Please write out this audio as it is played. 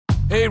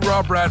Hey,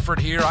 Rob Bradford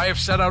here. I have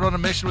set out on a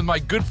mission with my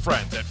good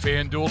friends at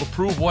FanDuel to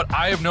prove what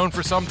I have known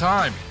for some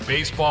time.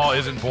 Baseball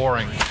isn't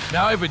boring.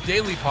 Now I have a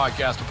daily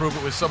podcast to prove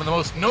it with some of the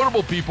most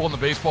notable people in the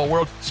baseball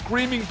world,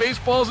 screaming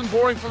baseball isn't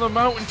boring from the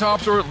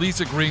mountaintops, or at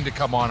least agreeing to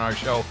come on our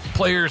show.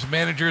 Players,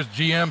 managers,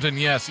 GMs, and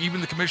yes, even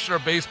the commissioner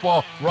of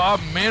baseball, Rob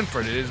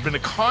Manfred. It has been a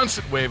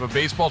constant wave of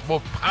baseball's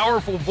most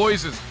powerful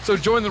voices. So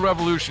join the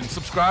revolution.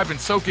 Subscribe and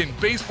soak in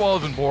Baseball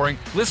Isn't Boring.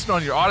 Listen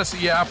on your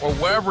Odyssey app or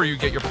wherever you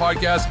get your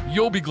podcasts.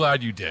 You'll be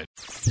glad you did.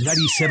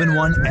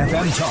 97.1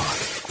 FM Talk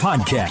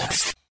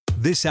Podcast.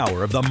 This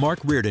hour of the Mark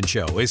Reardon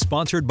Show is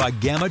sponsored by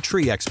Gamma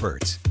Tree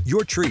Experts.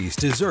 Your trees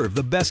deserve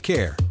the best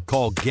care.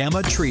 Call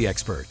Gamma Tree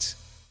Experts.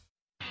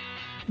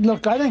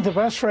 Look, I think the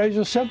best phrase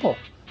is simple.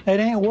 It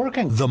ain't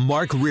working. The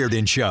Mark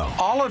Reardon Show.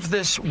 All of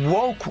this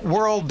woke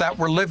world that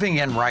we're living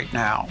in right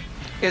now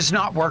is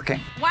not working.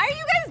 Why are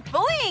you guys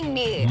bullying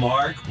me?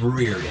 Mark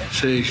Reardon.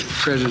 Say,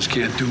 presidents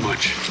can't do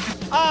much.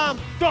 I'm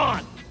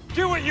done.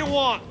 Do what you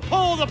want.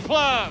 Pull the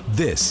plug.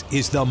 This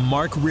is the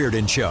Mark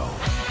Reardon Show.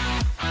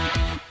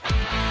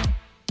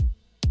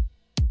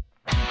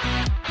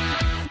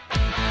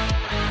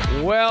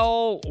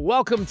 Well,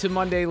 welcome to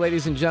Monday,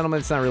 ladies and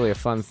gentlemen. It's not really a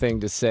fun thing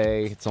to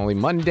say. It's only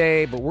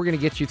Monday, but we're going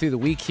to get you through the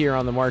week here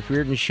on the Mark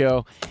Reardon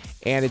Show,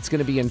 and it's going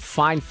to be in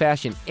fine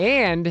fashion.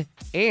 And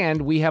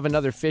we have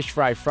another Fish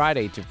Fry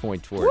Friday to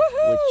point toward,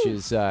 which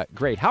is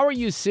great. How are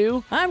you,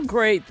 Sue? I'm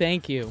great,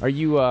 thank you. Are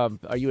you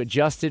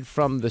adjusted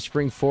from the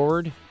spring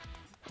forward?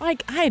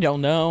 I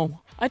don't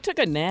know. I took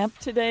a nap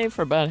today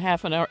for about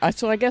half an hour,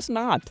 so I guess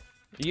not.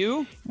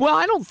 You? Well,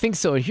 I don't think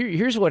so.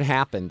 Here's what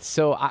happened.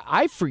 So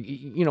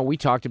we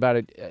talked about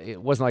it. It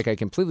wasn't like I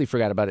completely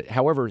forgot about it.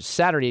 However,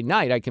 Saturday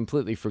night, I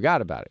completely forgot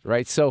about it,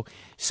 right? So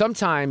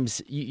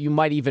sometimes you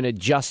might even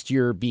adjust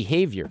your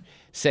behavior.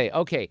 Say,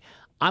 okay,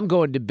 I'm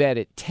going to bed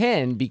at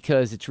 10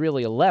 because it's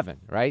really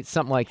 11, right?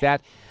 Something like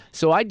that.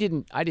 So I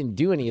didn't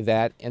do any of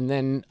that, and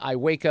then I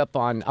woke up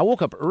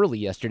early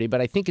yesterday, but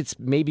I think it's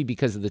maybe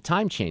because of the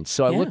time change.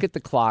 So I look at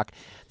the clock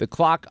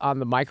on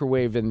the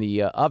microwave and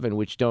the oven,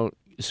 which don't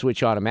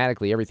switch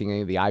automatically.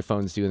 Everything the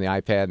iPhones do and the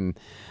iPad, and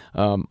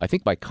I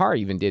think my car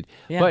even did.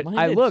 Yeah, but mine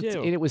I did looked,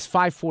 too. and it was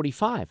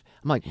 5:45.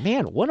 I'm like,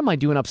 man, what am I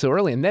doing up so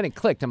early? And then it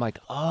clicked. I'm like,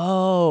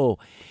 oh,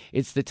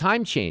 it's the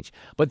time change.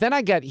 But then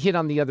I got hit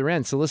on the other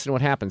end. So listen to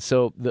what happened.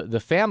 So the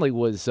family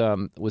was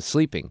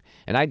sleeping,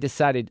 and I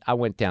decided I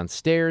went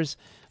downstairs.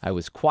 I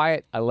was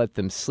quiet. I let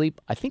them sleep.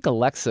 I think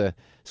Alexa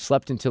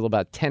slept until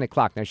about 10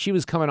 o'clock. Now, she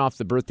was coming off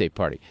the birthday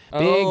party.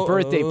 Big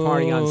birthday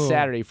party on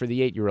Saturday for the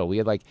 8-year-old. We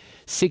had like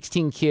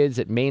 16 kids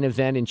at Main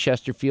Event in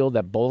Chesterfield,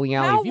 that bowling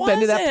alley. Have you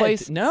been to that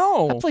place?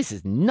 No. That place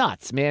is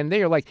nuts, man.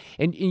 They are like,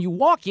 and you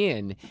walk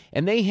in,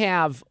 and they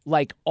have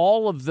like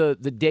all of the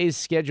day's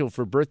schedule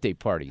for birthday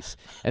parties.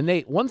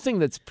 And one thing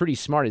that's pretty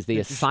smart is they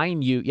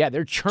assign you,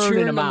 they're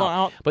churning them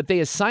out. But they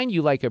assign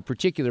you like a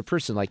particular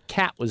person, like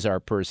Kat was our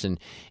person.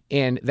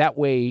 And that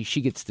way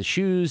she gets the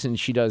shoes and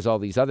she does all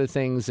these other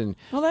things. And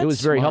it was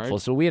very helpful.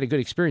 So we had a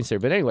good experience there.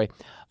 But anyway,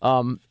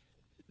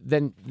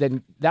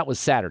 then that was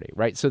Saturday,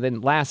 right? So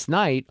then last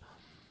night,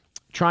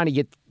 trying to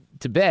get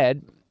to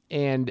bed,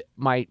 and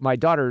my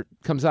daughter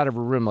comes out of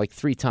her room like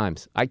 3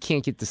 times. I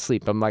can't get to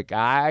sleep. I'm like,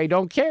 I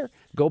don't care.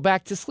 Go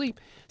back to sleep.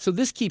 So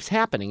this keeps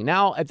happening.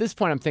 Now, at this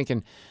point, I'm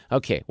thinking,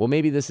 okay, well,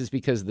 maybe this is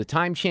because of the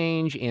time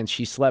change and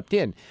she slept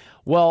in.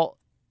 Well,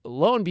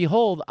 lo and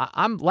behold,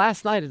 I'm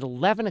last night at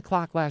 11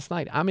 o'clock last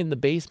night, I'm in the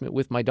basement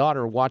with my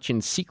daughter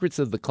watching Secrets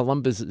of the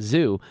Columbus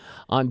Zoo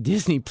on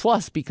Disney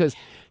Plus because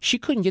she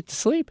couldn't get to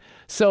sleep.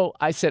 So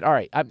I said, all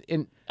right,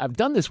 I've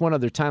done this one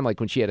other time, like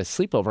when she had a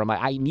sleepover. I'm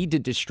like, I need to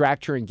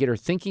distract her and get her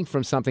thinking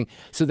from something.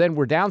 So then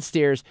we're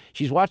downstairs.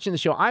 She's watching the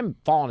show. I'm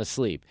falling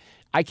asleep.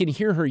 I can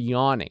hear her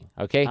yawning,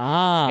 okay?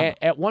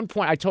 At one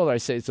point, I told her, I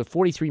said, it's a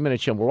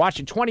 43-minute show. We're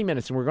watching 20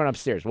 minutes, and we're going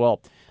upstairs.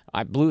 Well,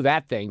 I blew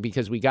that thing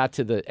because we got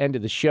to the end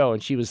of the show,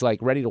 and she was,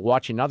 like, ready to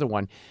watch another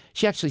one.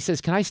 She actually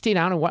says, can I stay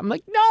down and watch? I'm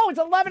like, no, it's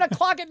 11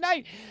 o'clock at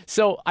night.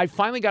 So I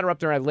finally got her up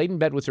there. I laid in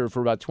bed with her for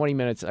about 20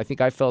 minutes. I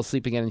think I fell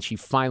asleep again, and she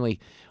finally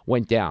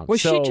went down.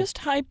 Was she just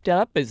hyped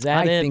up? Is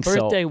that I it? think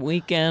Birthday so.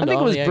 weekend? I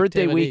think it was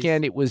birthday activities?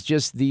 weekend. It was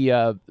just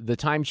the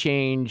time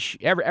change,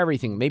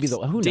 everything. Maybe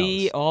who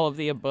knows? All of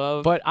the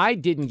above. But I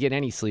didn't get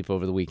any sleep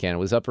over the weekend. I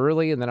was up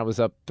early, and then I was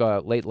up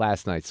late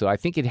last night. So I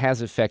think it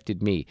has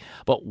affected me.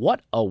 But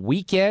what a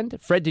weekend.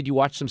 Fred, did you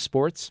watch some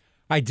sports?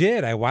 I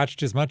did. I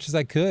watched as much as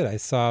I could. I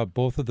saw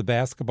both of the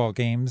basketball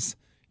games,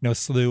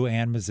 SLU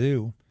and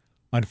Mizzou,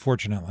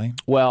 unfortunately.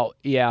 Well,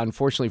 yeah,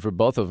 unfortunately for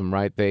both of them,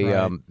 right?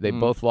 They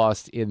both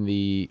lost in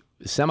the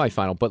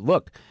semifinal. But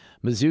look,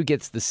 Mizzou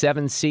gets the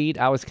 7 seed.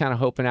 I was kind of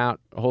holding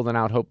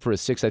out hope for a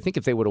 6. I think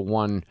if they would have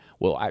won,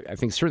 well, I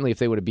think certainly if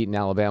they would have beaten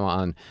Alabama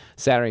on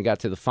Saturday and got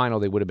to the final,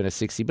 they would have been a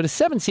 6 seed. But a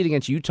 7 seed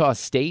against Utah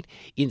State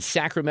in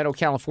Sacramento,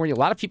 California. A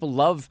lot of people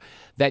love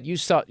that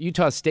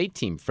Utah State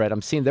team, Fred.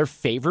 I'm seeing they're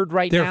favored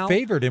right now. They're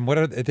favored, and what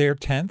are they're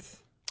 10th?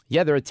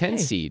 Yeah, they're a 10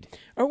 seed.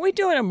 Are we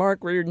doing a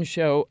Mark Reardon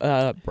show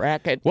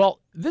bracket? Well,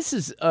 this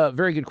is a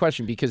very good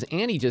question because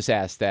Annie just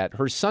asked that.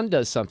 Her son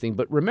does something,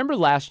 but remember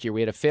last year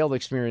we had a failed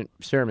experiment.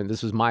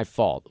 This was my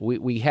fault.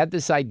 We had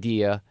this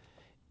idea,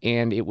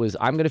 and it was,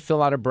 I'm going to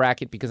fill out a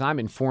bracket because I'm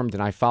informed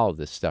and I follow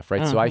this stuff,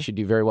 right? So I should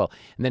do very well.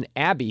 And then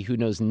Abby, who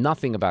knows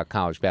nothing about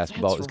college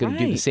basketball, is going to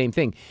do the same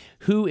thing.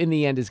 Who in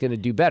the end is going to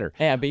do better?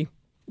 Abby.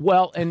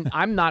 Well, and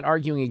I'm not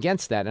arguing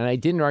against that, and I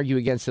didn't argue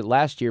against it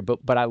last year,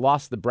 but I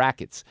lost the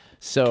brackets,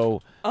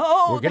 so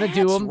we're going to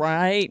do them.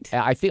 Right.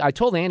 I think I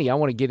told Annie I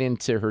want to get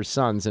into her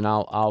sons, and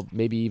I'll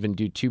maybe even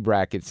do 2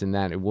 brackets in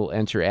that, and we'll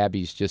enter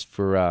Abby's just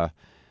for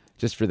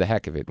the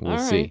heck of it. We'll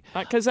see.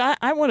 Because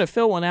I want to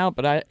fill one out,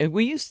 but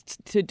we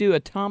used to do a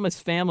Thomas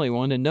family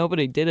one, and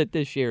nobody did it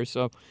this year,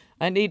 so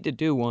I need to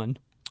do one.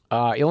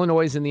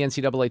 Illinois is in the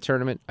NCAA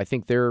tournament. I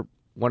think they're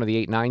one of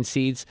the 8-9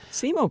 seeds.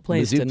 SEMO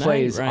plays Mizzou tonight,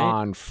 plays right?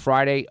 on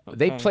Friday. Okay.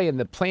 They play in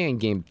the play-in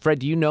game. Fred,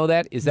 do you know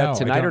that? Is that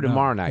tonight or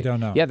tomorrow night? I don't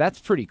know. Yeah, that's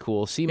pretty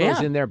cool. SEMO's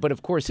in there, but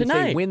of course, if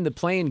they win the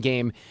play-in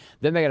game,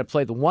 then they got to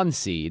play the 1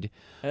 seed,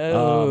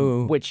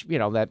 which,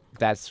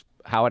 that's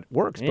how it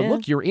works. But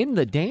look, you're in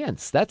the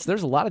dance.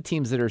 There's a lot of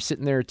teams that are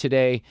sitting there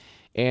today,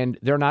 and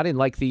they're not in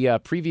like the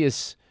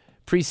previous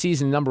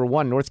preseason number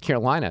 1, North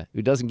Carolina,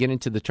 who doesn't get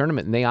into the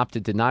tournament, and they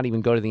opted to not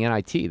even go to the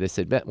NIT. They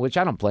said, which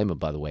I don't blame them,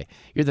 by the way.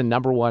 You're the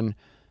number 1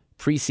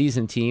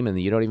 preseason team, and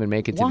you don't even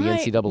make it to the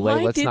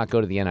NCAA. Let's not go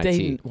to the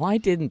NIT. Why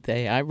didn't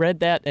they? I read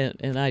that,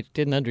 and I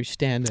didn't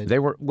understand it. They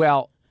were,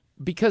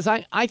 because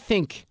I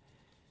think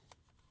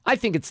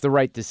it's the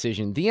right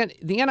decision. The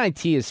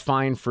NIT is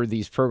fine for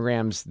these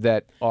programs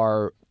that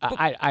are,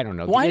 I don't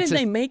know. Why didn't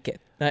they make it?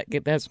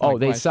 That's my question.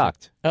 They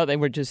sucked. Oh, they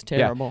were just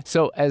terrible. Yeah.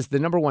 So as the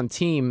number 1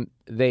 team,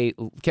 they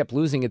kept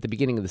losing at the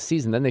beginning of the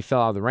season. Then they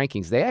fell out of the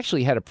rankings. They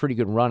actually had a pretty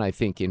good run, I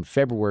think, in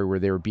February where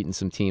they were beating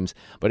some teams,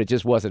 but it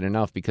just wasn't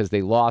enough because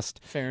they lost.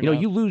 Fair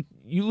enough.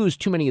 You lose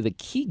too many of the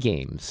key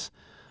games.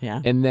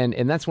 Yeah. And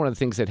that's one of the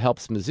things that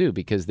helps Mizzou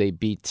because they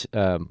beat. They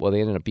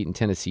ended up beating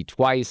Tennessee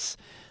twice.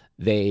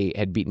 They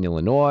had beaten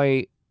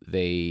Illinois.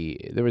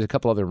 There was a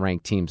couple other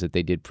ranked teams that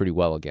they did pretty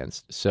well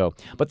against. So,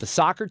 but the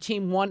soccer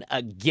team won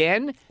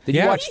again. Did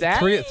you watch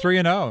that?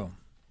 3-0.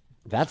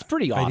 That's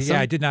pretty awesome.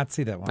 I did not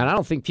see that one. And I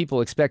don't think people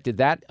expected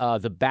that.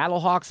 The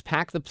Battlehawks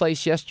packed the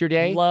place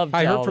yesterday.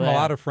 I heard from a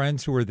lot of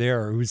friends who were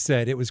there who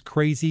said it was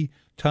crazy.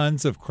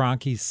 Tons of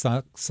Kroenke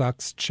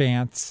sucks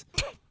chants.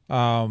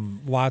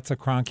 Lots of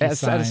Kroenke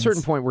signs. At a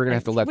certain point, we're going to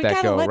have to let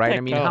that go, right? I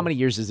mean, how many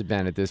years has it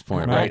been at this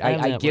point, right?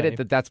 I get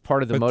it that's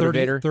part of the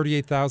motivator.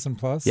 38,000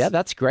 plus? Yeah,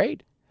 that's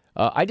great.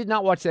 I did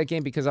not watch that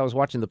game because I was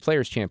watching the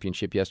Players'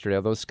 Championship yesterday,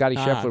 although Scotty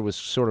Scheffler was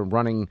sort of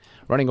running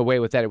away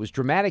with that. It was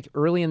dramatic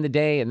early in the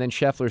day, and then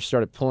Scheffler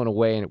started pulling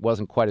away, and it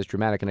wasn't quite as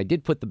dramatic. And I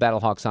did put the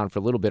Battlehawks on for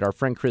a little bit. Our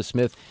friend Chris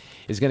Smith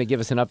is going to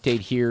give us an update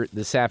here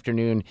this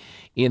afternoon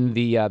in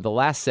the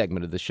last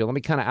segment of the show. Let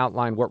me kind of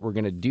outline what we're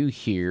going to do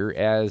here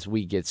as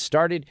we get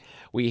started.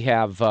 We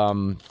have,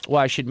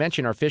 I should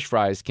mention our fish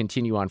fries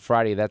continue on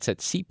Friday. That's at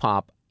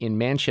CPOP in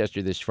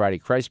Manchester this Friday,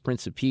 Christ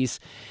Prince of Peace.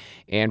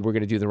 And we're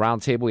going to do the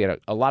round table. We had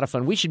a lot of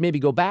fun. We should maybe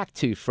go back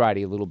to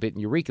Friday a little bit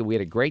in Eureka. We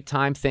had a great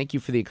time. Thank you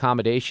for the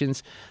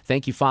accommodations.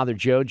 Thank you, Father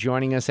Joe,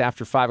 joining us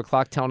after 5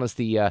 o'clock, telling us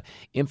the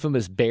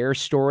infamous bear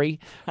story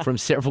from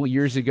several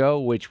years ago,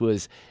 which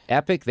was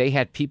epic. They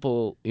had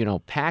people,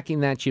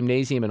 packing that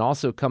gymnasium and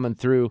also coming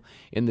through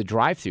in the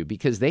drive-thru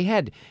because they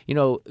had,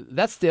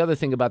 that's the other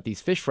thing about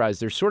these fish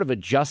fries. They're sort of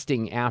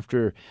adjusting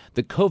after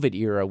the COVID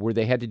era where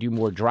they had to do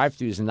more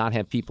drive-thrus and not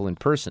have people in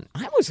person.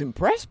 I was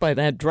impressed by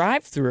that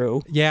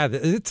drive-thru. Yeah,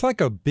 it's like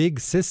a big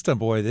system,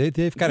 boy.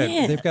 They've got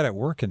it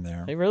working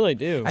there. They really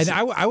do. And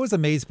I was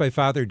amazed by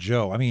Father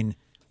Joe. I mean,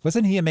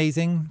 wasn't he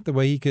amazing the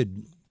way he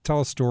could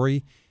tell a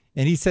story?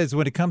 And he says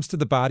when it comes to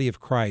the body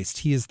of Christ,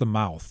 he is the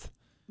mouth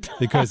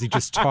because he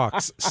just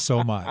talks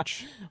so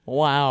much.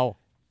 Wow.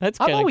 That's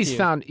kind of I've always cute.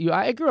 found,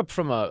 I grew up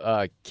from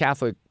a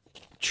Catholic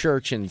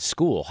church and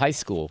high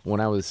school when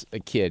I was a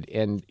kid,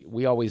 and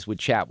we always would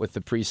chat with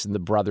the priests and the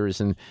brothers,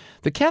 and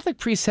the Catholic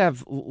priests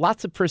have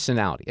lots of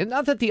personality, and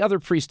not that the other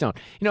priests don't.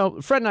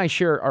 Fred and I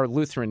share our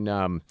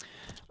Lutheran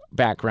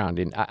background,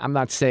 and I'm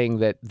not saying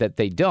that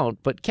they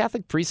don't, but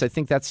Catholic priests, I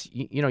think that's,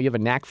 you have a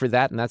knack for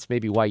that, and that's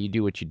maybe why you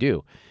do what you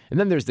do. And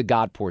then there's the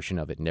God portion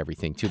of it and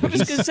everything, too. I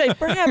was going to say,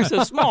 perhaps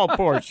a small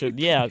portion,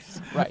 yes.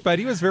 Right. But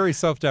he was very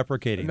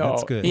self-deprecating. No,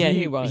 that's good. Yeah,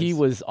 he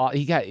was.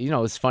 He got,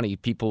 it's funny.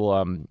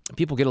 People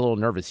get a little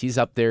nervous. He's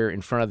up there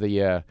in front of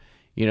the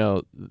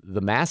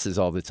masses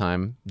all the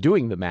time,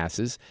 doing the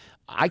masses.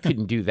 I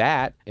couldn't do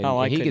that.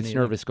 And he gets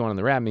nervous going on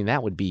the rap. I mean,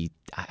 that would be,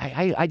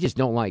 I just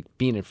don't like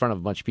being in front of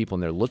a bunch of people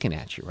and they're looking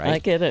at you, right? I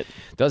get it.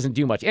 Doesn't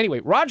do much. Anyway,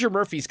 Roger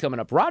Murphy's coming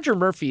up. Roger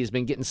Murphy has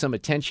been getting some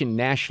attention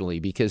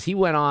nationally because he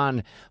went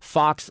on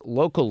Fox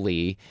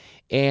locally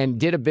and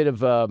did a bit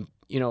of an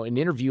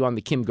interview on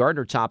the Kim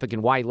Gardner topic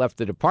and why he left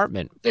the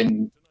department.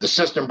 And the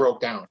system broke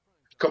down,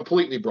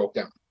 completely broke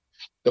down.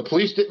 The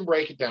police didn't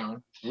break it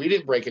down. We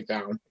didn't break it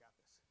down.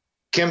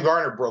 Kim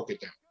Gardner broke it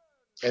down.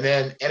 And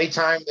then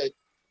anytime that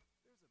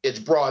it's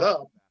brought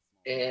up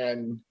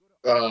and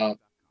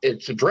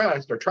it's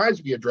addressed or tries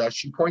to be addressed,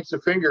 she points the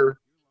finger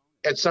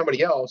at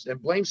somebody else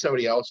and blames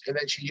somebody else, and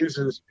then she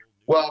uses,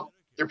 well,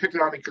 they're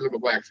picking on me because I'm a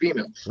black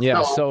female. Yeah,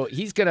 No. so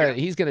he's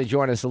gonna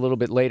join us a little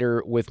bit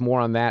later with more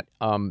on that.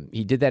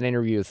 He did that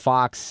interview with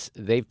Fox.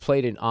 They've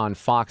played it on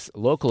Fox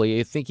locally.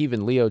 I think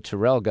even Leo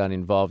Terrell got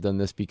involved on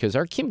this because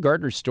our Kim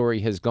Gardner story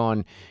has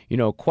gone,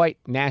 quite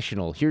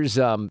national. Here's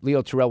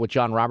Leo Terrell with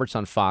John Roberts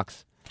on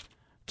Fox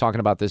talking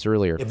about this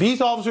earlier. If these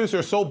officers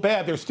are so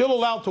bad, they're still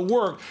allowed to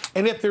work,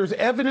 and if there's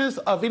evidence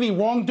of any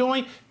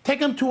wrongdoing, take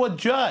them to a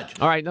judge.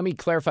 All right, let me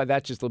clarify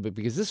that just a little bit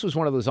because this was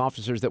one of those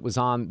officers that was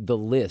on the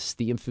list,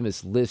 the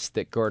infamous list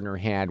that Gardner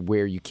had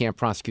where you can't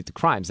prosecute the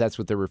crimes. That's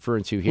what they're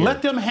referring to here.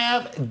 Let them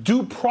have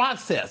due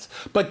process.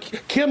 But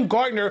Kim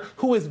Gardner,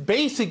 who is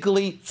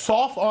basically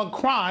soft on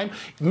crime,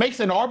 makes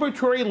an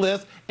arbitrary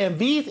list, and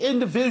these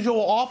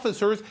individual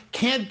officers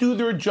can't do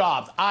their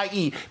jobs,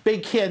 i.e., they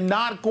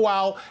cannot go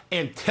out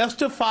and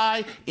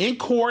testify in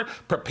court,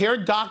 prepare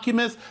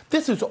documents.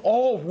 This is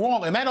all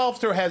wrong, and that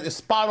officer is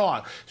spot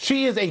on.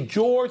 She is a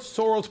George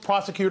Soros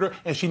prosecutor,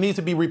 and she needs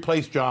to be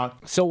replaced, John.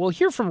 So we'll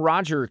hear from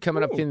Roger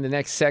coming up in the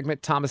next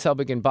segment. Thomas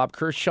Helbig and Bob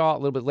Kershaw. A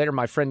little bit later,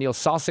 my friend Neil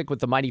Sosik with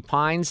the Mighty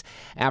Pines.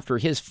 After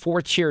his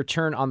fourth-chair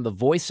turn on The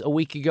Voice a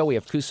week ago, we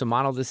have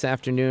Cusimano this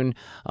afternoon.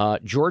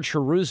 George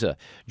Haruza.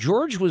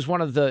 George was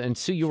one of the, and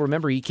Sue, you'll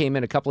remember he came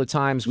in a couple of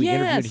times. We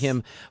interviewed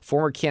him,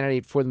 former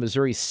candidate for the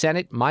Missouri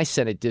Senate. My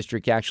Senate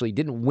district actually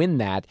didn't win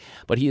that,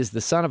 but he is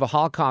the son of a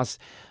Holocaust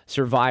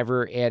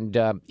survivor,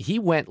 and he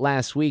went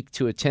last week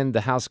to attend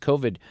the House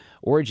COVID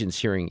Origins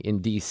hearing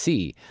in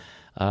D.C.,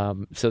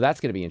 so that's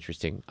going to be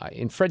interesting.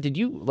 And Fred,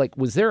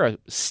 was there a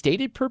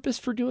stated purpose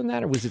for doing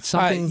that, or was it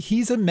something?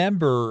 He's a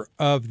member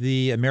of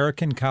the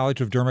American College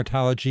of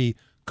Dermatology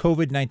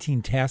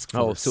COVID-19 task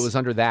force. Oh, so it was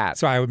under that.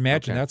 So I would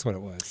imagine that's what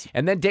it was.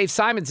 And then Dave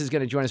Simons is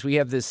going to join us. We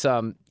have this,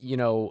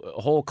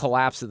 whole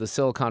collapse of the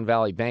Silicon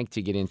Valley Bank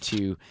to get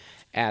into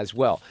as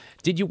well.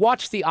 Did you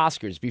watch the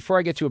Oscars? Before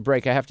I get to a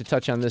break, I have to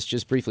touch on this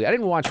just briefly. I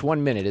didn't watch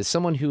 1 minute. As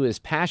someone who is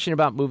passionate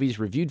about movies,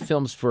 reviewed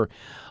films for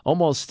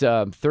almost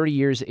 30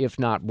 years, if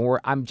not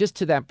more, I'm just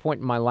to that point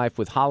in my life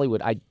with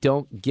Hollywood. I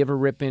don't give a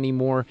rip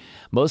anymore.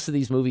 Most of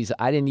these movies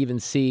I didn't even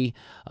see.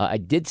 I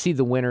did see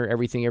The Winner,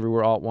 Everything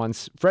Everywhere All at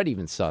Once. Fred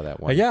even saw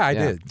that one. Yeah, I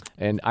did.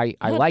 And I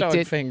Hot liked dog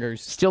it.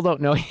 Fingers. Still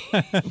don't know.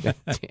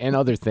 And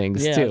other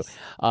things, Yes. too.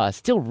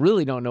 Still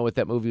really don't know what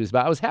that movie was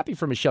about. I was happy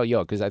for Michelle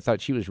Yeoh because I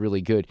thought she was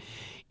really good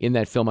in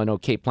that film. I know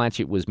Cate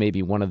Blanchett was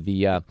maybe one of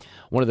the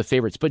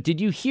favorites. But did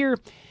you hear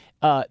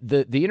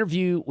the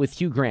interview with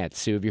Hugh Grant,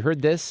 Sue? Have you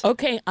heard this?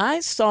 Okay, I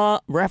saw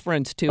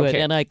reference to it,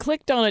 and I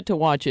clicked on it to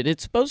watch it.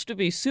 It's supposed to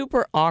be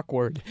super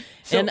awkward,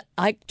 and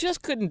I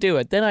just couldn't do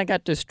it. Then I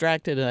got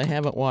distracted, and I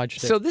haven't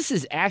watched it. So this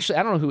is Ashley.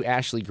 I don't know who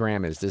Ashley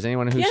Graham is. Does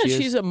anyone know who she is? Yeah,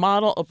 she's a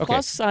model, a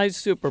plus-size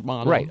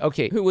supermodel. Right,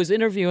 okay. Who was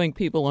interviewing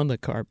people on the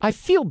carpet. I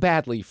feel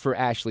badly for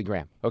Ashley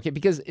Graham,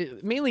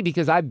 mainly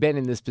because I've been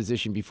in this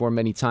position before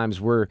many times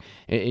where,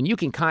 and you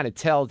can kind of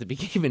tell to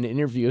begin an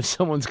interview if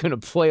someone's going to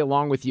play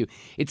along with you.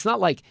 It's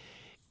not like,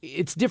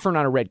 it's different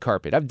on a red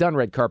carpet. I've done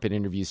red carpet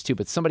interviews too,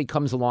 but somebody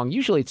comes along,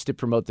 usually it's to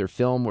promote their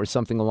film or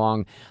something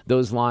along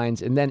those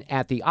lines. And then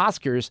at the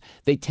Oscars,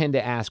 they tend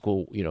to ask,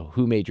 well,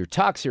 who made your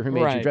tux or who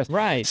made your dress?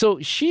 Right. So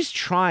she's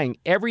trying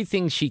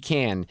everything she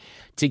can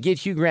to get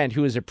Hugh Grant,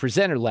 who was a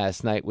presenter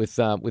last night with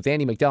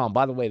Andie MacDowell. And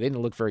by the way, they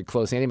didn't look very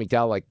close. Andie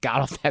MacDowell got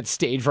off that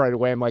stage right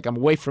away. I'm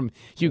away from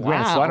Hugh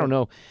Grant, so I don't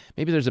know.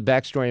 Maybe there's a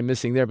backstory I'm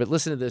missing there, but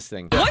listen to this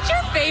thing. What's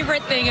your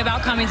favorite thing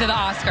about coming to the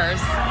Oscars?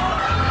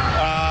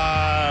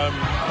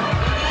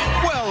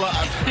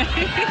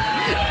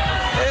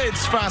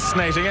 It's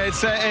fascinating.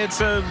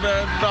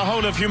 The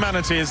whole of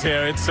humanity is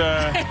here.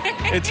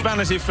 It's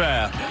Vanity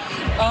Fair.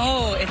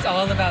 Oh, it's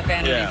all about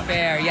Vanity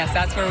Fair. Yes,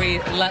 that's where we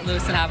let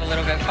loose and have a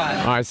little bit of fun.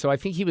 All right, so I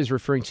think he was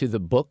referring to the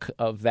book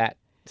of that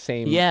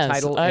same title.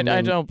 Yes,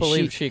 I don't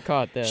believe she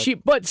caught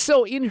that. But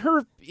so in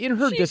her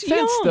defense,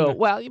 young.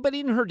 though, but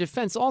in her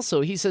defense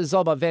also, he says it's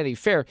all about Vanity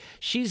Fair.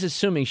 She's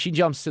assuming she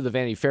jumps to the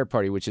Vanity Fair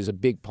party, which is a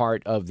big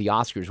part of the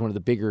Oscars, one of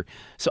the bigger.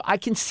 So I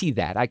can see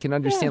that. I can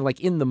understand,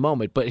 in the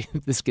moment, but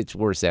this gets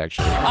worse,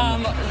 actually.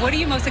 What are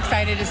you most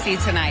excited to see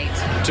tonight?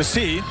 To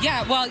see?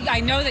 Yeah, well, I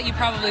know that you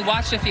probably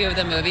watched a few of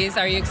the movies.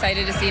 Are you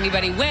excited to see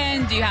anybody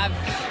win? Do you have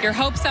your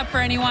hopes up for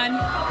anyone?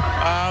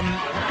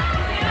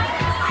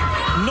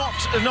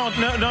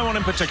 No one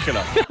in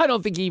particular. I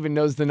don't think he even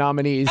knows the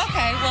nominees.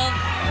 Okay, well,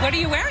 what are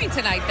you wearing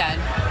tonight then?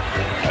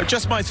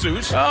 Just my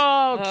suit. Okay.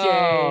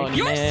 Oh,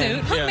 Your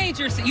man. suit? Who made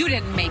your suit? You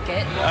didn't make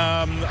it.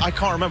 I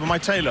can't remember. My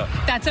tailor.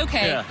 That's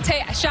okay.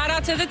 Yeah. Shout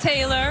out to the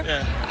tailor.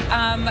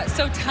 Yeah.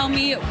 So tell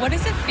me, what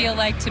does it feel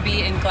like to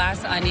be in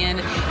Glass Onion?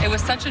 It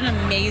was such an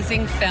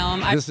amazing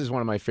film. This is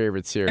one of my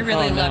favorites here. I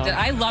really loved it.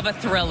 I love a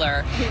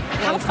thriller.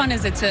 How fun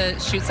is it to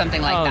shoot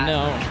something like that?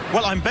 No.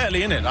 Well, I'm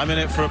barely in it. I'm in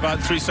it for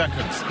about 3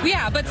 seconds.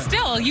 Yeah, but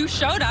still, you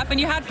showed up and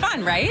you had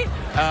fun, right?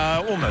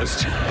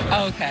 Almost.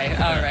 Okay,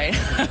 all right.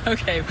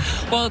 Okay.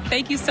 Well,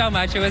 thank you so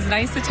much. It was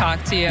nice to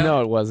talk to you.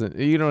 No, it wasn't.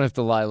 You don't have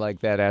to lie like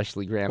that,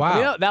 Ashley Graham. Wow.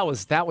 You know, that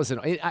was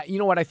you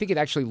know what? I think it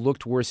actually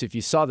looked worse if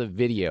you saw the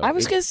video. I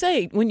was going to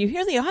say, when you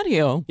hear the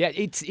audio. Yeah,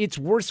 it's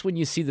worse when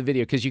you see the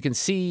video because you can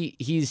see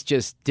he's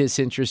just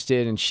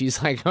disinterested and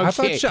she's like,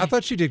 okay. I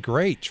thought she did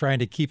great trying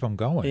to keep him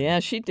going. Yeah,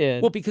 she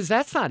did. Well, because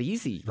that's not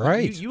easy.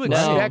 Right. You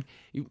expect,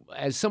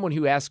 as someone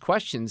who asks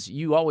questions,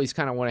 you always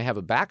kind of want to have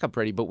a backup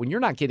ready. But when you're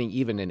not getting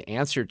even an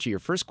answer to your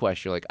first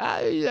question, you're like,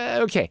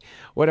 okay,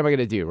 what am I going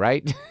to do,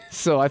 right?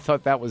 So I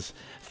thought that was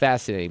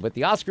fascinating. But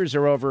the Oscars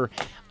are over.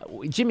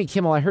 Jimmy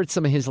Kimmel, I heard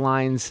some of his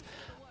lines.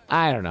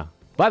 I don't know.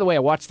 By the way, I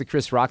watched the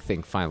Chris Rock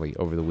thing finally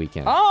over the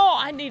weekend. Oh,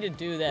 I need to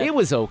do that. It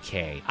was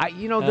okay.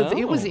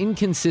 It was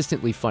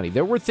inconsistently funny.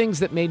 There were things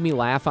that made me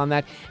laugh on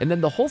that, and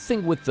then the whole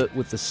thing with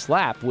the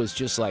slap was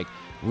just like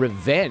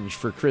revenge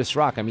for Chris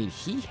Rock. I mean,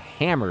 he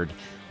hammered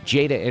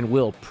Jada and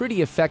Will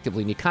pretty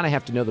effectively, and you kind of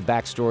have to know the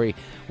backstory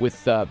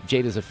with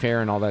Jada's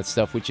affair and all that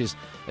stuff, which is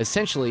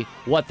essentially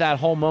what that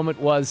whole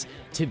moment was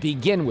to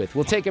begin with.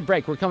 We'll take a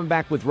break. We're coming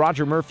back with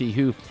Roger Murphy,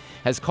 who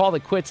has called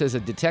it quits as a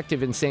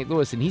detective in St.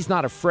 Louis, and he's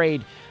not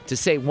afraid to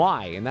say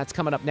why, and that's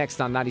coming up next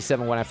on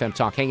 97.1 FM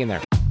Talk. Hang in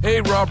there. Hey,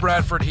 Rob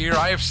Bradford here.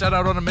 I have set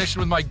out on a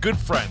mission with my good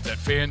friends at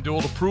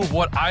FanDuel to prove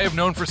what I have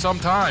known for some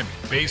time.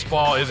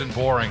 Baseball isn't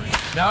boring.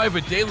 Now I have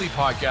a daily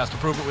podcast to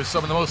prove it with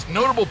some of the most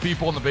notable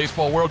people in the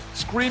baseball world,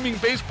 screaming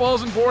baseball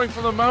isn't boring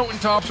from the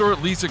mountaintops, or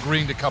at least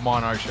agreeing to come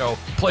on our show.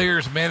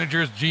 Players,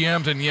 managers,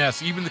 GMs, and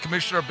yes, even the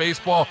commissioner of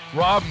baseball,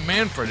 Rob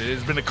Manfred. It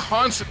has been a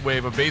constant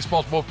wave of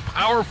baseball's most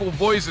powerful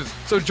voices.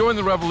 So join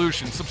the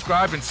revolution.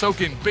 Subscribe and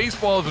soak in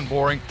Baseball Isn't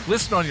Boring.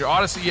 Listen on your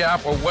Odyssey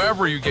app or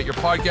wherever you get your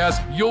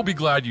podcasts. You'll be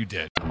glad you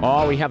did.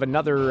 Oh, we have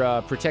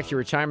another Protect Your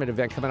Retirement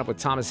event coming up with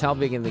Thomas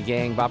Helbig and the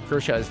gang. Bob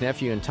Kershaw, his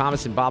nephew, and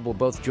Thomas and Bob will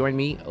both join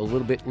me a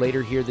little bit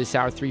later here this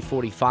hour,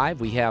 3:45.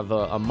 We have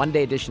a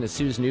Monday edition of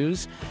Sue's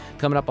News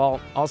coming up.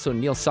 Also,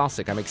 Neil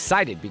Sosik. I'm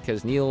excited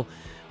because Neil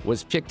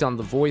was picked on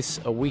The Voice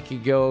a week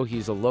ago.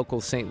 He's a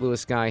local St.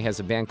 Louis guy, has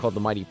a band called The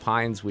Mighty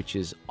Pines, which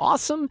is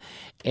awesome.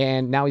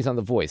 And now he's on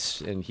The Voice,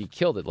 and he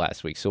killed it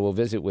last week. So we'll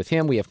visit with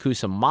him. We have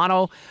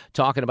Cusimano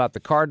talking about the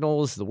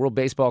Cardinals, the World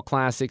Baseball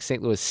Classic,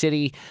 St. Louis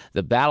City,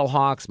 the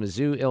Battlehawks,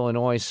 Mizzou,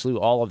 Illinois, SLU,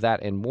 all of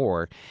that and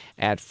more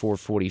at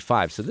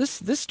 4:45. So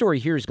this story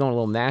here is going a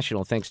little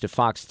national thanks to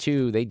Fox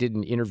 2. They did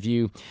an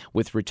interview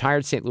with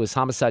retired St. Louis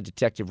homicide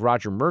detective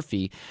Roger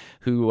Murphy,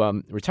 who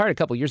retired a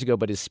couple years ago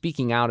but is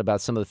speaking out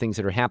about some of the things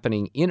that are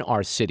happening in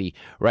our city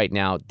right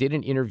now. Did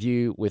an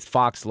interview with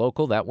Fox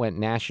Local. That went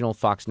national.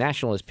 Fox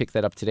National has picked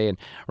that up today, and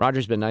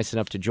Roger's been nice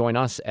enough to join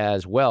us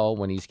as well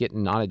when he's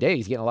getting on a day.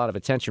 He's getting a lot of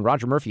attention.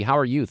 Roger Murphy, how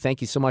are you?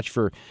 Thank you so much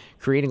for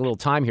creating a little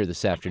time here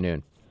this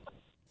afternoon.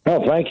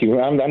 Oh, thank you.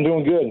 I'm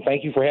doing good, and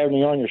thank you for having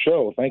me on your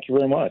show. Thank you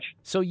very much.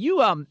 So you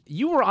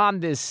were on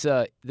this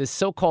this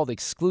so-called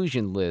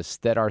exclusion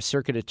list that our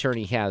circuit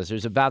attorney has.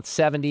 There's about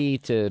 70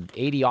 to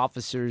 80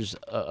 officers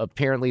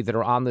apparently that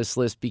are on this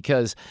list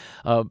because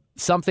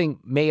something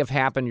may have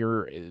happened,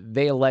 or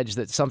they allege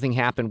that something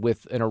happened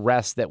with an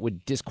arrest that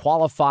would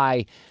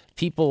disqualify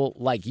people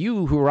like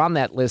you who are on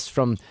that list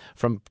from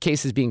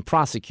cases being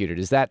prosecuted.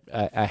 Is that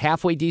a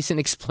halfway decent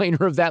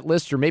explainer of that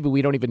list, or maybe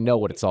we don't even know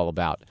what it's all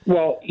about?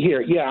 Well,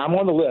 I'm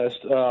on the list,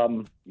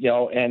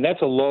 and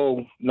that's a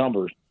low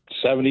number,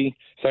 70,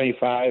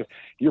 75.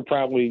 You're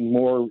probably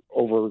more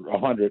over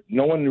 100.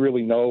 No one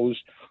really knows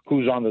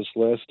who's on this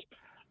list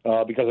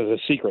because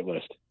it's a secret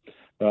list.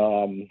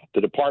 The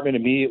department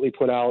immediately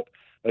put out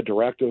a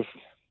directive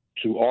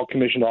to all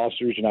commissioned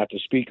officers not to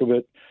speak of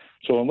it.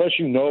 So unless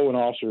you know an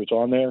officer is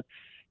on there,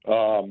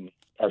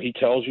 or he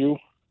tells you,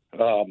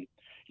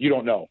 you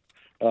don't know.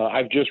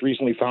 I've just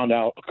recently found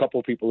out a couple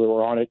of people that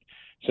were on it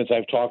since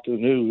I've talked to the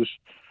news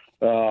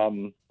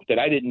that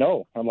I didn't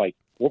know. I'm like,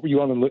 what were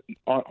you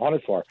on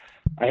it for?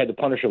 I had the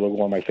Punisher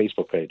logo on my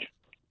Facebook page.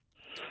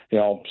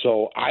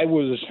 So I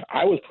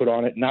was put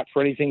on it not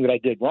for anything that I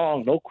did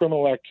wrong, no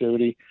criminal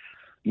activity,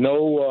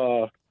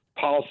 no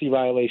policy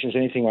violations,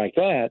 anything like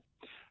that.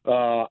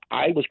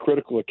 I was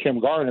critical of Kim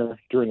Garner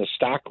during the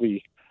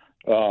Stockley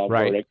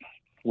verdict,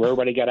 where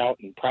everybody got out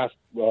and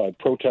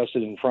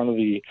protested in front of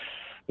the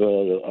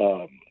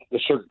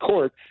circuit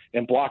court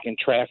and blocking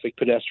traffic,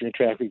 pedestrian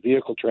traffic,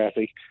 vehicle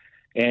traffic.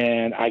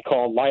 And I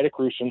called Lyda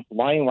Gruesome,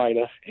 Lying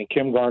Lyda, and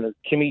Kim Garner,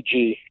 Kimmy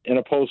G, in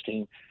a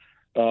posting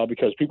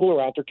because people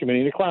are out there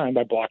committing a crime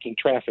by blocking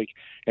traffic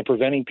and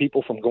preventing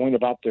people from going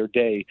about their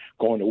day,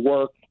 going to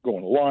work,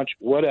 going to lunch,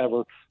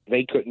 whatever.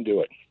 They couldn't do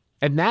it.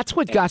 And that's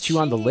what got you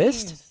on the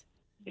list?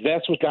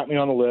 That's what got me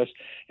on the list.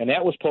 And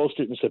that was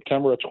posted in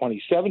September of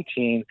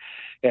 2017.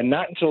 And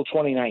not until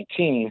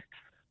 2019,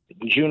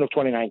 June of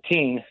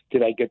 2019,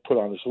 did I get put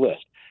on this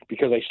list.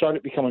 Because I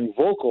started becoming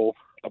vocal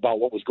about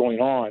what was going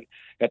on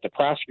at the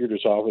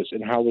prosecutor's office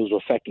and how those were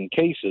affecting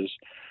cases.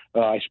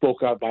 I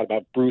spoke out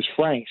about Bruce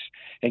Franks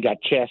and got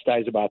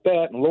chastised about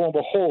that. And lo and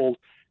behold,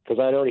 because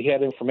I'd already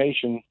had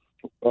information,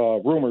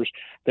 rumors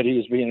that he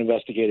was being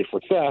investigated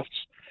for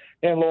thefts.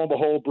 And lo and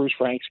behold, Bruce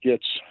Franks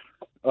gets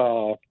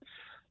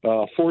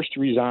forced to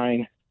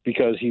resign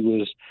because he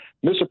was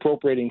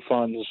misappropriating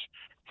funds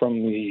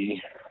from the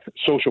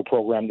social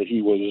program that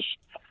he was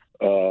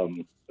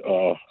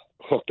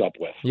hooked up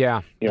with.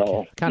 Yeah,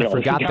 kind of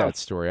forgot that that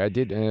story. I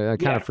did. I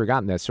kind of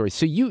forgotten that story.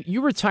 So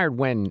you retired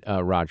when,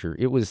 Roger?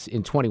 It was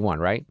in 21,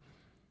 right?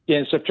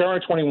 In September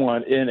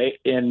 21.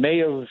 In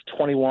May of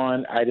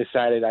 21, I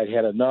decided I'd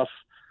had enough.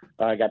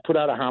 I got put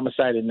out of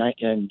homicide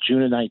in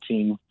June of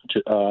 19.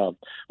 I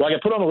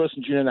got put on the list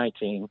in June of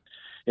 19.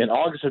 In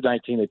August of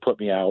 19, they put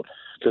me out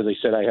because they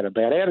said I had a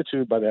bad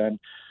attitude by then.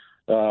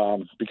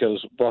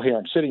 Because here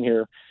I'm sitting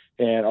here,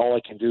 and all I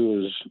can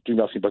do is do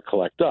nothing but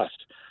collect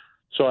dust.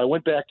 So I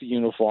went back to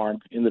uniform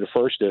into the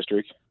 1st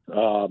District.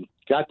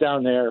 Got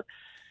down there,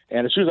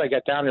 and as soon as I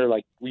got down there,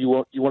 like, you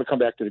want to come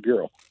back to the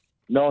bureau?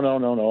 No, I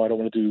don't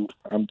want to do.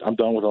 I'm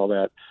done with all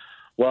that.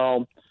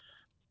 Well,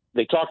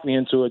 they talked me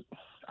into it.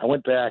 I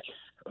went back.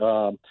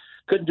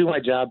 Couldn't do my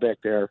job back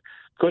there.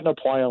 Couldn't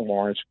apply on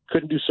warrants.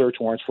 Couldn't do search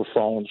warrants for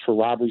phones for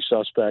robbery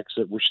suspects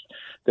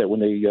that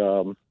when they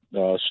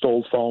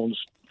stole phones,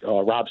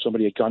 robbed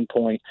somebody at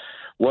gunpoint,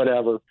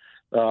 whatever.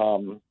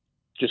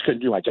 Just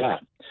couldn't do my job.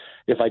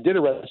 If I did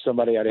arrest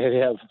somebody, I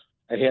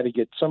had to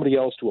get somebody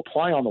else to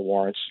apply on the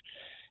warrants,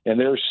 and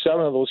there's 7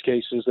 of those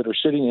cases that are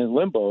sitting in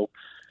limbo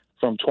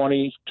from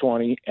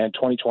 2020 and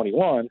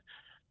 2021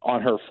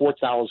 on her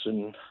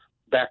 4,000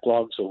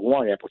 backlogs of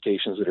warrant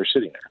applications that are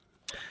sitting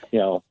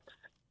there.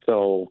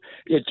 So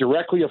it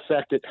directly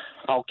affected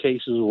how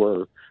cases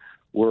were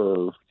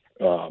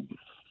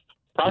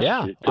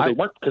prosecuted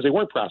because they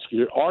weren't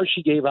prosecuted. Or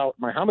she gave out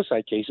my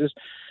homicide cases.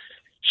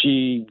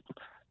 She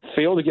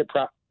failed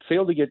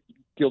to get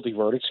guilty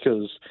verdicts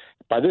because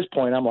by this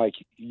point I'm like,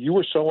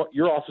 your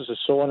office is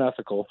so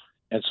unethical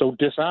and so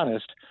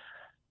dishonest.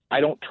 I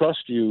don't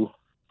trust you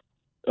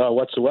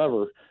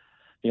whatsoever.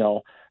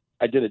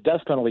 I did a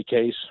death penalty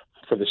case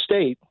for the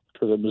state,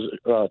 for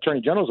the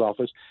Attorney General's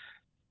office.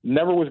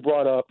 Never was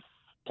brought up.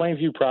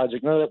 Plainview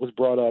Project, none of that was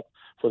brought up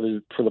for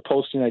the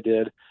posting I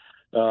did.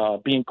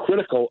 Being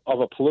critical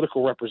of a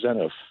political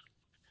representative,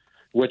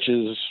 which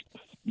is,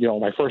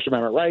 my First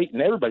Amendment right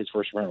and everybody's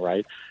First Amendment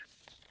right.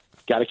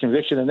 Got a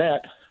conviction in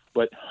that,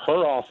 but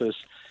her office,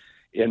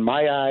 in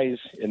my eyes,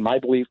 in my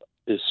belief,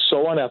 is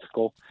so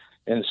unethical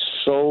and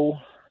so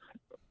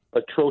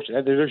atrocious.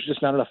 There's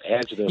just not enough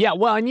adjectives. Yeah,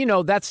 well,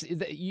 and that's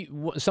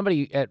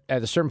somebody at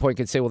a certain point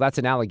could say, well, that's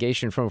an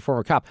allegation from a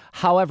former cop.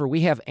 However,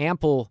 we have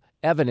ample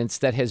evidence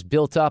that has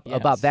built up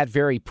about that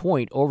very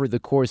point over the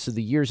course of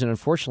the years, and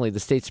unfortunately, the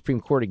state Supreme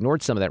Court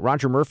ignored some of that.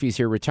 Roger Murphy's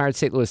here, retired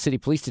St. Louis City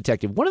police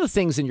detective. One of the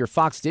things in your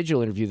Fox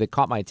Digital interview that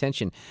caught my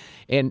attention,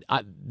 and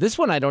this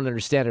one I don't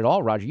understand at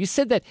all, Roger. You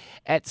said that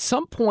at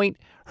some point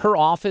her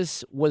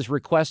office was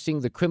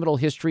requesting the criminal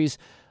histories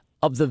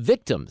of the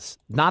victims,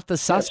 not the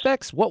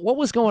suspects. Yes. What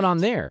was going on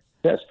there?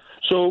 Yes.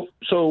 So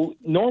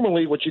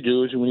normally what you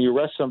do is when you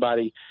arrest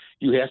somebody,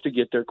 you have to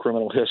get their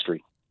criminal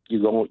history.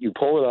 You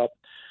pull it up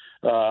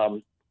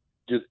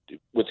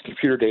with the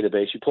computer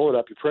database. You pull it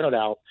up, you print it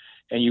out,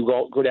 and you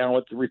go down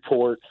with the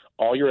report,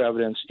 all your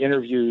evidence,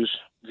 interviews,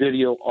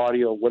 video,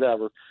 audio,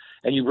 whatever,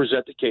 and you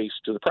present the case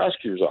to the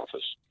prosecutor's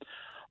office.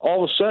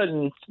 All of a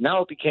sudden,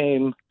 now it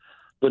became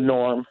the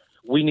norm.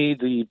 We need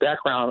the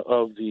background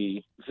of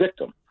the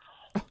victim.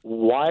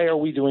 Why are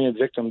we doing a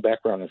victim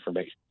background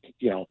information?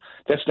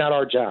 That's not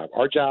our job.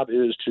 Our job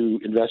is to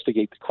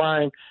investigate the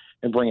crime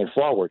and bring it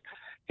forward.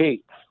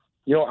 Hey,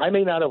 I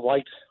may not have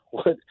liked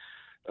what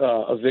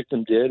a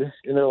victim did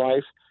in their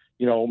life.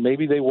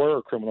 Maybe they were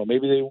a criminal.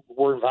 Maybe they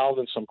were involved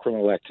in some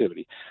criminal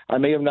activity. I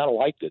may have not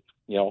liked it,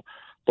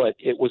 but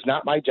it was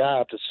not my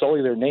job to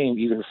sully their name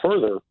even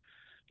further.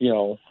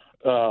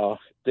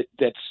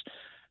 That's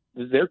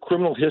their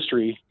criminal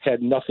history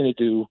had nothing to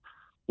do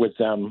with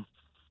them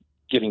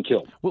getting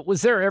killed.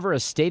 Was there ever a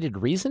stated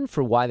reason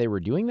for why they were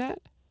doing that?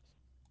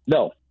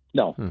 No.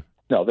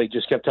 They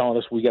just kept telling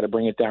us we got to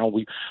bring it down.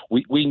 We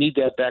need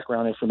that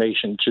background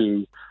information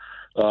to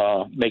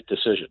make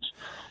decisions.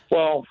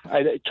 Well,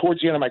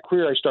 towards the end of my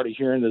career, I started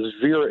hearing the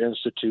Vera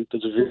Institute, the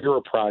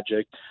Vera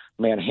Project,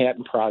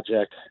 Manhattan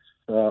Project,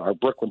 or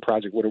Brooklyn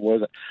Project, what it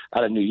was,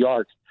 out of New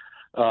York,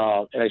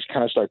 and I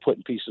kind of started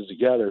putting pieces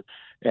together.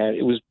 And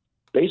it was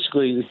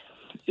basically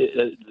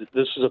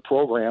this is a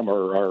program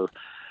or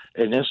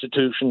an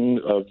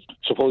institution of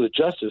supposed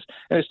justice,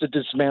 and it's to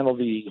dismantle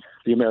the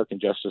American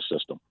justice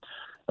system,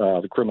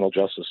 the criminal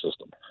justice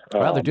system.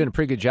 Well, they're doing a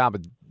pretty good job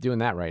of doing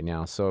that right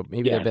now, so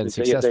maybe they've been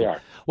successful. They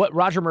are. What,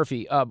 Roger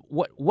Murphy?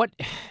 What?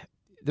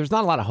 There's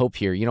not a lot of hope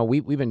here.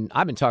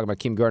 I've been talking about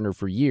Kim Gardner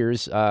for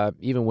years,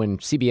 even when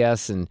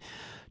CBS and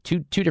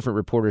two different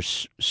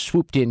reporters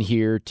swooped in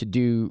here to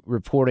do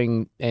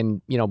reporting and,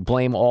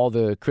 blame all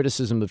the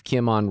criticism of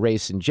Kim on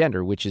race and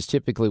gender, which is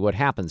typically what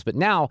happens. But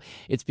now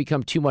it's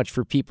become too much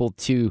for people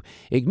to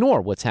ignore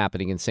what's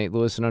happening in St.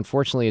 Louis. And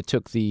unfortunately, it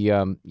took the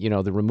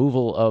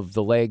removal of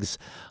the legs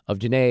of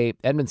Janae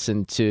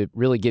Edmondson to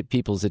really get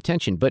people's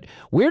attention. But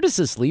where does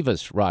this leave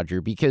us,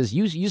 Roger? Because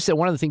you said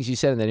one of the things you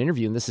said in that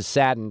interview, and this is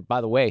sad, and by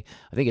the way,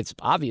 I think it's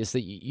obvious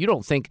that you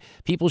don't think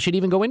people should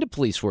even go into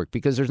police work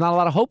because there's not a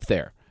lot of hope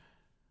there.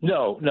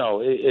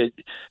 No, it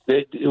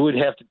would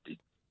have to.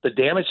 the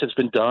damage that's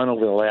been done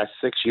over the last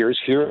 6 years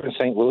here in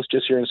St. Louis,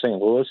 just here in St.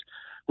 Louis,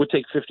 would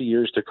take 50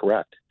 years to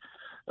correct.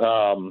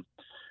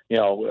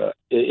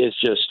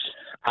 It's just,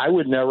 I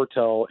would never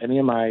tell any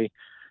of my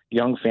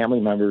young family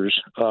members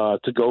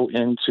to go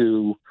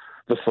into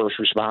the first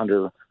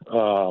responder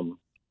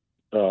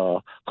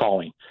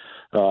calling.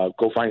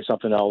 Go find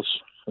something else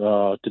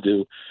to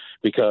do,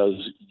 because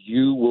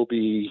you will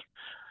be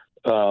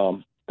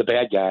the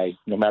bad guy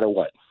no matter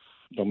what.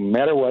 No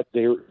matter what,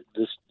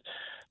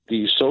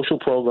 these social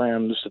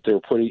programs that they're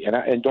putting,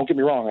 and don't get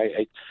me wrong,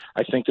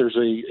 I think there's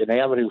an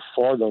avenue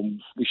for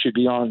them. We should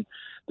be going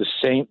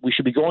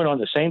on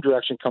the same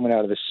direction, coming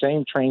out of the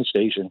same train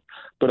station,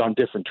 but on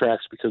different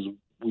tracks, because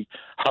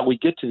how we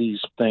get to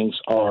these things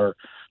are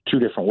two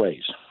different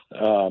ways.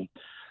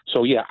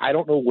 So yeah, I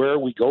don't know where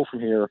we go from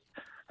here.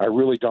 I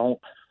really don't,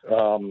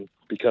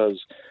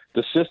 because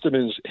the system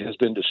has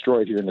been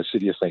destroyed here in the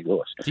city of St.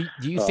 Louis.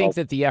 Do you think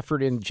that the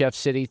effort in Jeff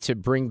City to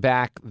bring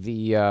back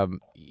the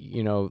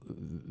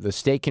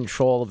state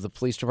control of the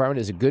police department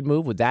is a good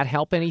move? Would that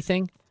help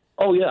anything?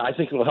 Oh yeah, I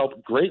think it'll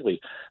help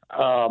greatly.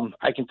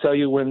 I can tell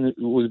you when it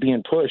was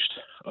being pushed,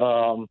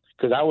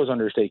 because I was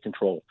under state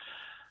control,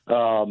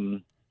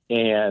 and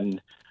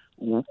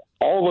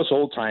all of us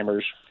old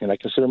timers, and I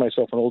consider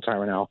myself an old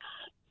timer now,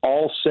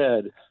 all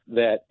said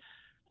that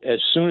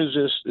as soon as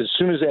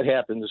that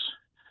happens,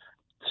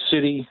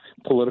 city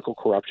political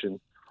corruption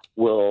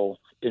will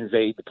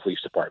invade the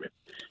police department.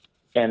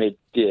 And it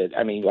did.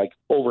 I mean, like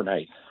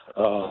overnight,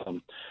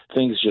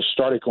 things just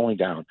started going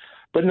down.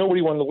 But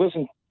nobody wanted to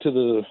listen to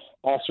the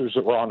officers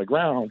that were on the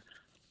ground.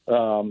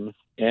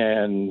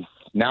 And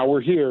now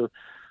we're here.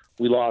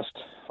 We lost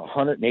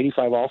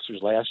 185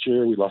 officers last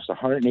year. We lost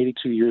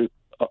 182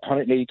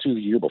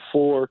 the year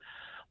before.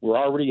 We're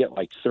already at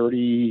like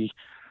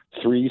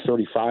 33,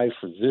 35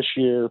 for this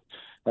year.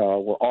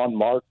 We're on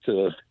mark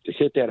to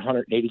hit that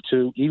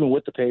 182, even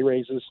with the pay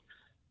raises.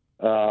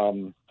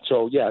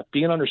 So, yeah,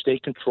 being under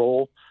state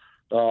control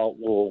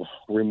will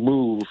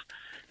remove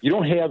 – you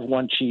don't have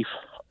one chief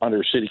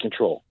under city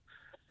control.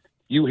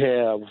 You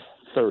have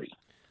 30.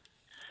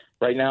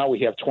 Right now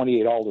we have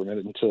 28 aldermen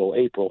until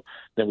April.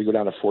 Then we go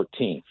down to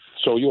 14.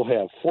 So you'll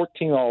have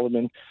 14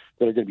 aldermen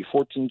that are going to be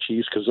 14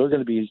 chiefs, because they're going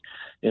to be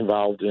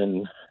involved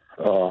in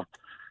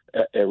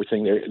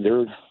everything.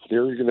 They're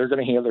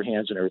going to have their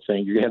hands in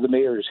everything. You're going to have the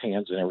mayor's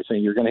hands in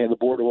everything. You're going to have the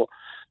board of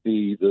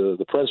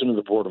the president of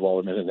the board of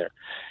aldermen in there.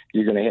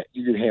 You're going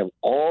to have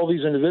all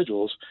these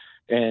individuals,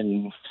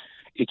 and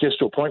it gets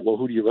to a point. Well,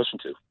 who do you listen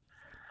to?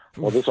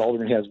 Well, this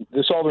alderman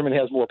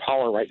has more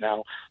power right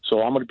now,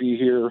 so I'm going to be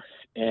here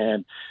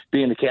and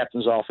be in the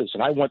captain's office,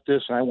 and I want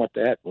this and I want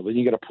that. Well, then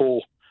you got to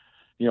pull,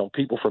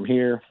 people from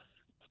here.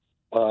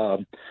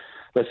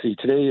 Let's see.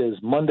 Today is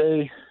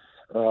Monday.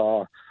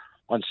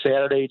 On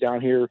Saturday down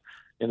here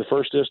in the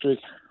 1st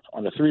District,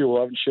 on the 3 to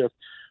 11 shift,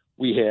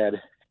 we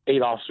had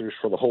 8 officers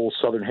for the whole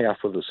southern half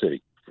of the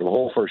city, for the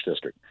whole 1st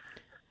District.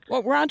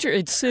 Well, Roger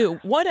and Sue,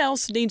 what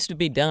else needs to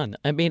be done?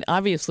 I mean,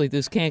 obviously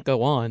this can't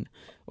go on.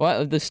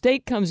 Well, the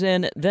state comes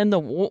in, then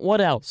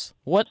what else?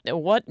 What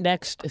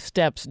next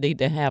steps need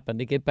to happen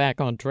to get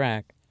back on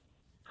track?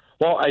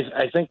 Well,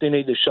 I think they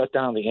need to shut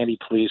down the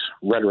anti-police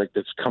rhetoric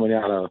that's coming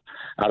out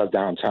of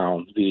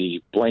downtown,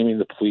 the blaming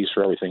the police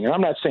for everything. And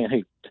I'm not saying,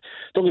 hey,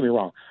 don't get me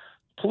wrong,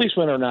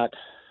 policemen are not,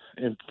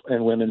 and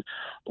women,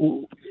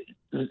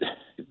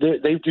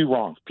 they do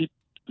wrong. People,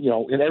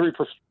 in every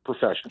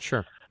profession.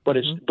 Sure. But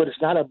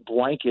it's not a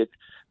blanket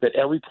that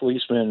every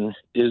policeman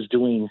is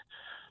doing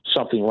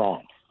something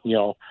wrong.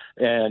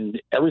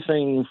 And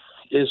everything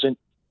isn't.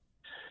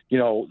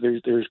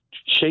 There's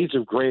shades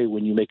of gray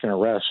when you make an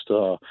arrest.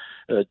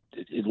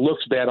 It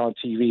looks bad on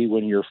TV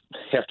when you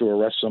have to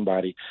arrest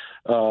somebody.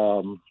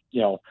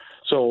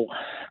 So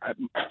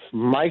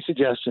my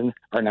suggestion,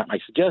 or not my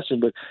suggestion,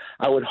 but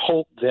I would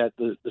hope that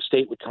the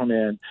state would come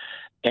in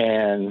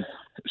and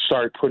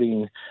start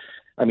putting.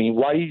 I mean,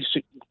 why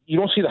you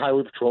don't see the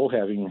Highway Patrol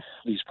having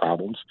these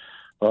problems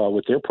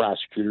with their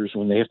prosecutors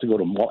when they have to go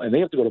to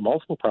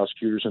multiple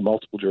prosecutors in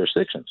multiple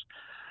jurisdictions.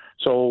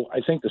 So I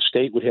think the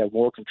state would have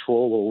more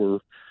control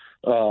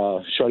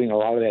over shutting a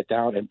lot of that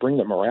down and bring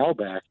the morale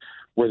back,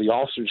 where the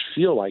officers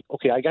feel like,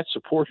 okay, I got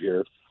support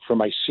here from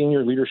my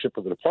senior leadership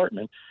of the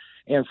department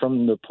and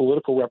from the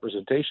political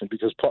representation,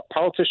 because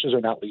politicians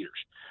are not leaders.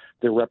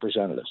 They're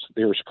representatives.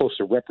 They are supposed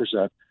to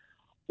represent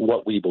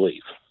what we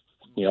believe,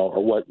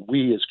 or what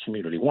we as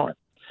community want.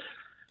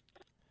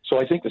 So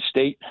I think the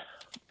state,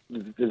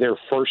 their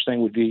first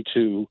thing would be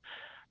to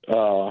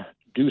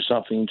do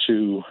something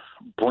to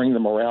bring the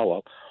morale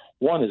up.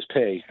 One is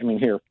pay. I mean,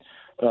 here,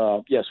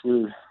 yes,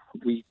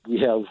 we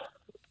have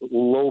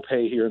low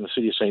pay here in the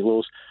city of St.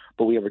 Louis,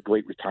 but we have a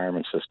great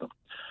retirement system.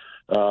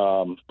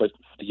 But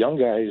the young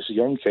guys, the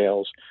young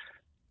gals,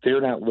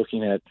 they're not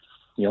looking at,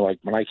 like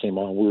when I came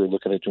on, we were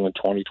looking at doing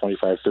 20,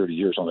 25, 30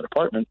 years on the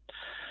department.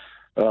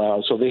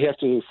 So they have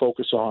to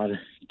focus on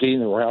getting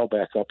the morale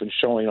back up and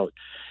showing,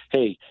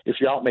 hey, if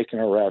you're out making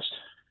an arrest,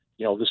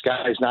 this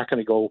guy's not going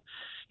to go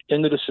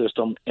into the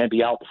system and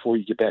be out before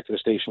you get back to the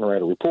station or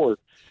write a report,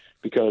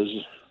 because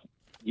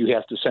you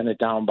have to send it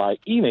down by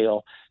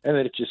email, and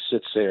then it just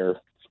sits there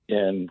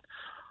in,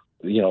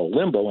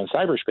 limbo in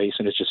cyberspace,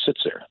 and it just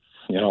sits there,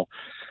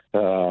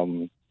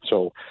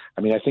 So,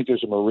 I mean, I think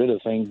there's a myriad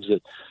of things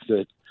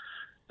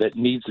that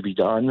needs to be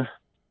done.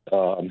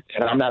 And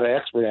I'm not an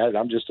expert at it.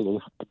 I'm just a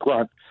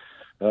grunt.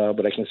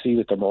 But I can see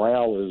that the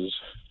morale is,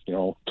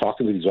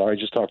 talking to these. I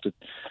just talked to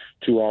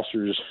 2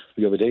 officers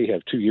the other day who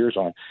have 2 years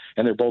on,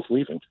 and they're both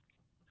leaving.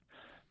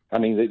 I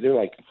mean, they're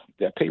like,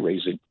 that pay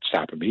raise ain't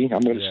stopping me.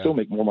 I'm going to still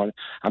make more money.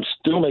 I'm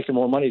still making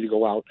more money to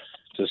go out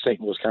to St.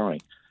 Louis County,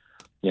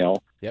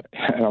 Yep.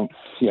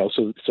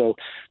 So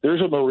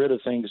there's a myriad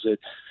of things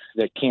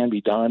that can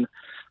be done.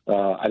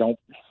 I don't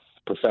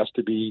profess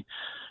to be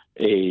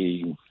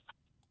a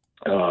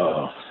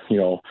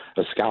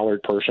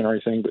scholared person or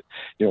anything, but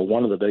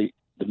one of the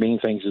main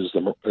things is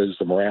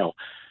the morale,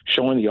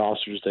 showing the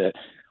officers that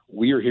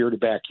we are here to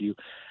back you,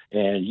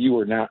 and you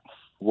are not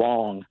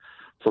wrong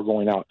for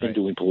going out and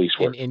doing police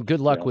work. And good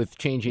luck with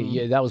changing.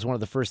 Yeah, that was one of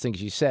the first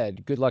things you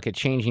said. Good luck at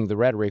changing the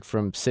rhetoric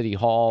from City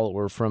Hall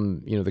or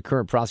from the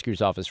current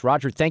prosecutor's office.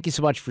 Roger, thank you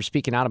so much for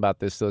speaking out about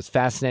this. Though it's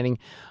fascinating.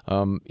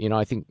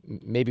 I think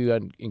maybe we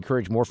would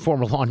encourage more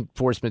former law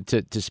enforcement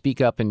to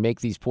speak up and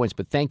make these points.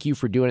 But thank you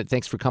for doing it.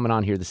 Thanks for coming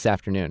on here this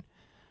afternoon.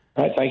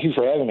 All right, thank you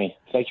for having me.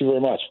 Thank you very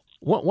much.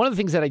 One of the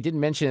things that I didn't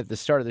mention at the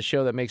start of the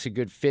show that makes a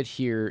good fit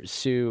here,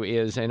 Sue,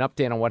 is an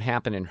update on what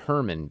happened in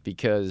Herman,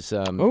 because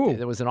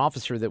there was an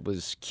officer that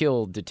was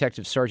killed,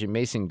 Detective Sergeant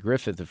Mason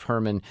Griffith of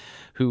Herman,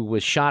 who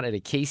was shot at a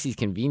Casey's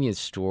convenience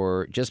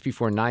store just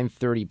before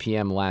 9:30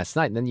 p.m. last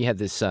night. And then you had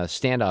this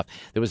standoff.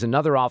 There was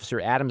another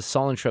officer, Adam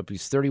Sullentrup,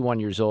 who's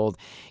 31 years old,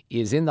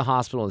 is in the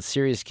hospital in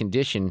serious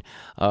condition.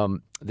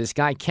 This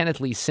guy, Kenneth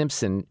Lee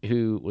Simpson,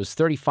 who was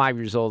 35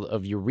 years old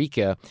of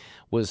Eureka,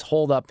 was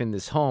holed up in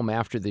this home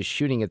after this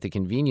shooting at the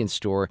convenience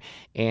store,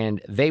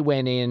 and they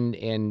went in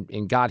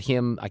and got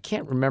him. I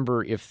can't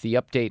remember if the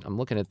update, I'm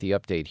looking at the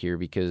update here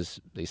because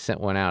they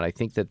sent one out. I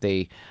think that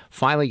they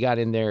finally got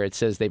in there. It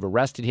says they've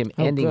arrested him,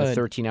 ending a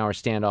 13-hour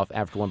standoff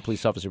after one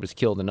police officer was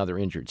killed and another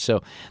injured.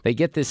 So they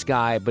get this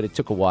guy, but it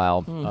took a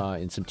while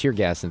and some tear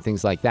gas and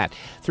things like that.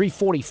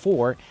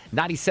 344,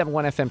 97.1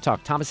 FM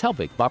Talk. Thomas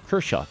Helbig, Bob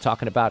Kershaw,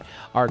 talking about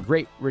our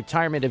great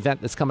retirement event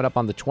that's coming up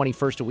on the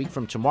 21st, a week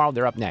from tomorrow.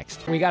 They're up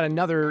next. We got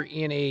another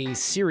in a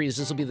series.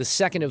 This will be the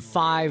second of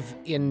 5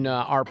 in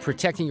our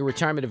Protecting Your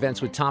Retirement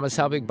events with Thomas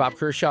Helbig, Bob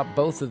Kershaw,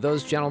 both of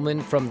those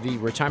gentlemen from the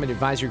Retirement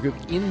Advisory Group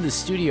in the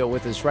studio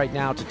with us right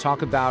now to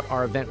talk about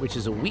our event, which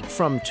is a week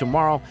from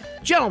tomorrow.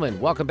 Gentlemen,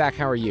 welcome back.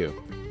 How are you?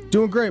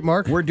 Doing great,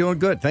 Mark. We're doing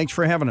good. Thanks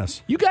for having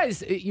us. You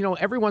guys,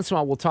 every once in a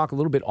while we'll talk a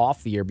little bit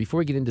off the air before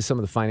we get into some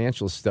of the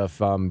financial stuff.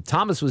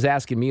 Thomas was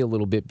asking me a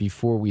little bit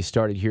before we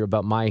started here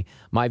about my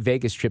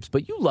Vegas trips,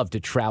 but you love to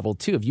travel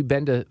too. Have you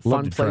been to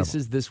fun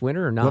places this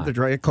winter or not? Love to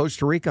travel.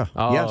 Costa Rica.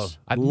 Oh, yes.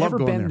 I've never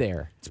been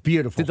there. It's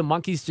beautiful. Did the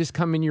monkeys just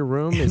come in your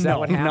room? Is that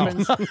what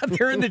happens? No.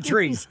 They're in the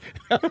trees.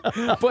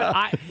 But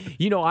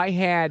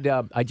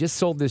I just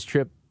sold this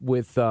trip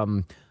with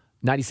 97.1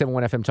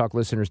 FM Talk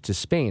listeners to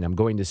Spain. I'm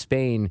going to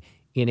Spain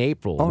in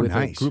April with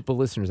a group of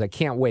listeners. I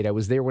can't wait. I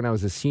was there when I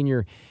was a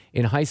senior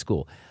in high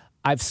school.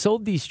 I've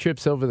sold these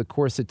trips over the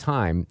course of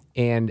time,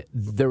 and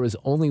there was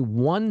only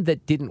one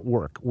that didn't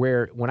work,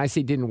 where when I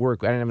say didn't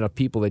work, I didn't have enough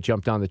people that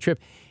jumped on the trip.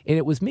 And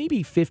it was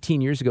maybe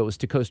 15 years ago. It was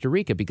to Costa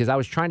Rica because I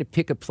was trying to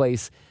pick a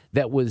place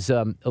that was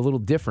a little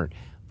different.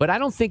 But I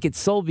don't think it's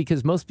sold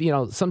because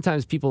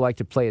sometimes people like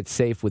to play it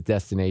safe with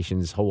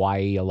destinations,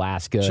 Hawaii,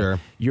 Alaska,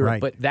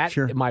 Europe. Right.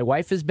 But my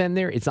wife has been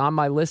there. It's on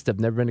my list.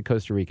 I've never been to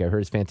Costa Rica. I heard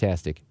it's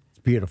fantastic.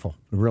 Beautiful.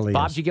 It really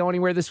Bob, is. did you go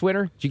anywhere this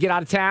winter? Did you get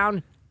out of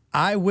town?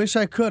 I wish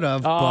I could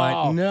have,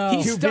 but no.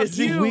 He stuck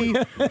you.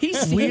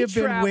 We have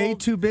been way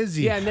too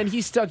busy. Yeah, and then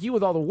he stuck you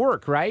with all the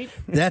work, right?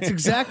 That's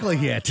exactly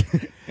it.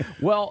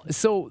 Well,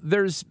 so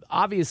there's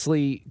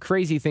obviously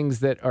crazy things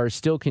that are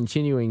still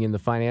continuing in the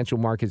financial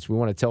markets. We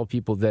want to tell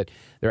people that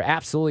they're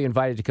absolutely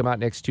invited to come out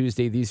next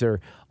Tuesday. These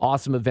are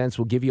awesome events.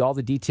 We'll give you all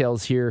the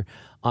details here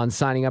on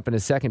signing up in a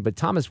second. But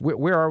Thomas,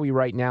 where are we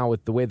right now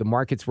with the way the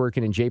market's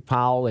working and Jay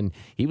Powell? And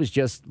he was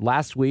just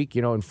last week,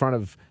 in front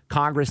of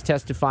Congress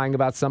testifying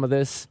about some of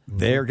this.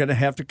 They're going to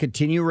have to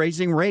continue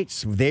raising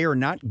rates. They are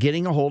not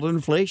getting a hold of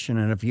inflation.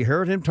 And if you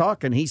heard him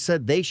talking, he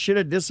said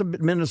this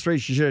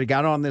administration should have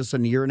got on this a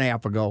year and a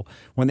half ago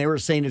when they were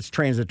saying it's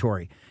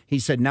transitory. He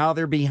said now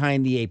they're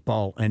behind the 8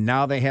 ball, and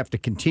now they have to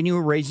continue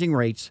raising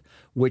rates,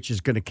 which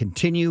is going to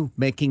continue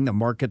making the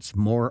markets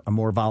more and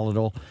more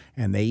volatile.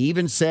 And they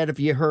even said, if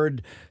you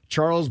heard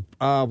Charles,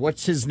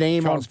 what's his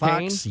name Charles on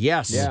Fox? Payne?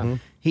 Yes. Yeah. Mm-hmm.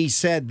 He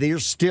said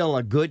there's still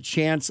a good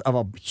chance of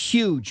a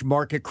huge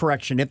market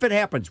correction. If it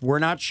happens, we're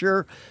not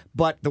sure,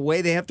 but the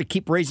way they have to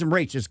keep raising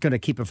rates is going to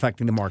keep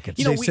affecting the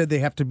markets. They said they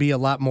have to be a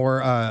lot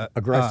more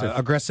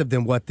aggressive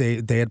than what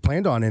they had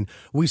planned on. And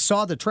we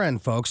saw the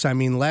trend, folks. I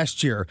mean,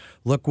 last year,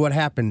 look what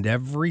happened.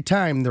 Every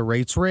time the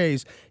rates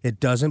raise, it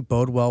doesn't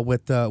bode well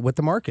with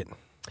the market.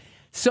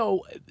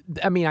 So,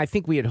 I mean, I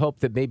think we had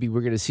hoped that maybe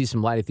we're going to see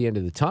some light at the end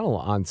of the tunnel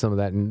on some of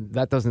that, and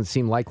that doesn't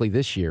seem likely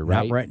this year,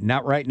 right?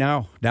 Not right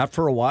now. Not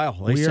for a while.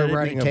 We are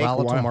riding a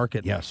volatile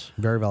market. Yes.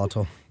 Very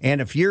volatile. And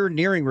if you're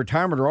nearing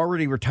retirement or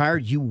already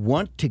retired, you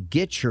want to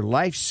get your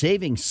life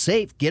savings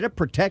safe. Get it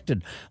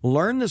protected.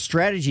 Learn the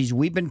strategies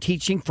we've been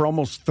teaching for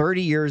almost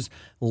 30 years.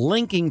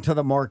 Linking to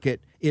the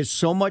market is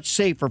so much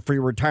safer for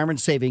your retirement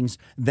savings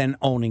than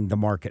owning the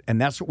market. And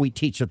that's what we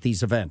teach at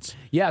these events.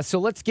 Yeah, so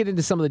let's get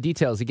into some of the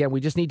details. Again, we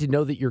just need to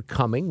know that you're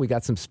coming. We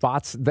got some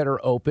spots that are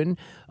open.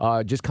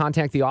 Just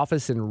contact the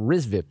office in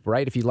RISVIP,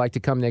 right, if you'd like to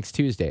come next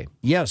Tuesday.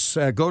 Yes,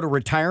 go to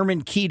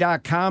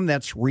retirementkey.com.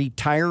 That's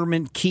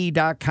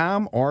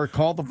retirementkey.com, or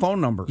call the phone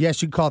number.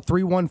 Yes, you can call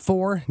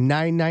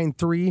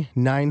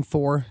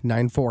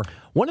 314-993-9494.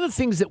 One of the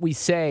things that we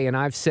say, and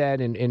I've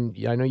said, and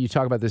I know you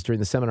talk about this during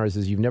the seminars,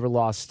 is you've never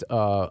lost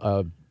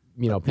a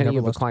penny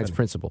of a client's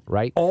principal,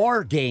 right?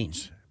 Or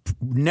gains.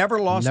 Never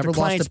lost a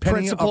client's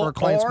principal or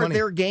money.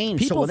 their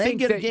gains. People so think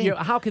they get that, a gain.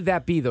 how could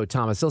that be, though,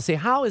 Thomas? They'll say,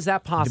 how is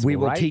that possible? We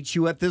will right? teach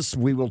you at this.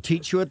 We will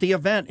teach you at the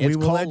event. It's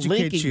called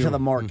linking to the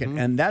market,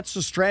 and that's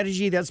a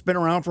strategy that's been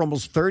around for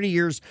almost 30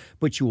 years.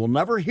 But you will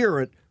never hear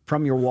it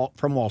from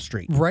Wall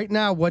Street. Right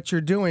now, what you're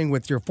doing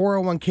with your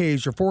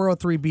 401ks, your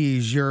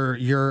 403bs,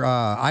 your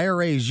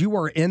IRAs, you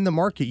are in the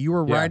market. You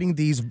are riding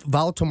these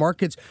volatile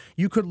markets.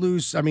 You could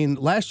lose. I mean,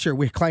 last year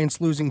we had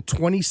clients losing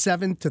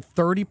 27 to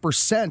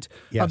 30%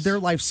 of their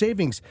life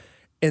savings.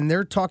 And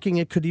they're talking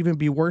it could even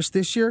be worse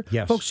this year.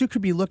 Yes. Folks, you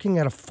could be looking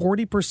at a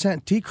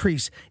 40%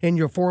 decrease in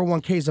your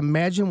 401ks.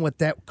 Imagine what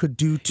that could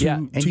do to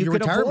and you your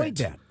could retirement. avoid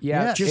that.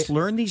 Yeah, just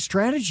learn these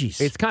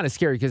strategies. It's kind of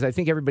scary because I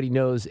think everybody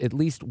knows at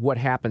least what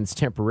happens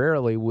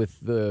temporarily with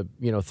the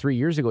 3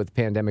 years ago with the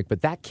pandemic,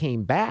 but that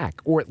came back,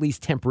 or at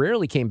least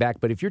temporarily came back.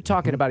 But if you're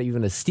talking about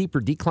even a steeper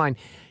decline,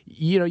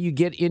 you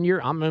get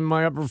I'm in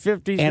my upper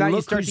 50s, and now look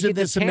you start who's to in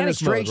get this panic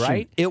administration. mode,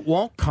 right? It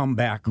won't come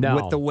back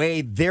with the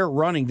way they're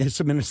running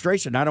this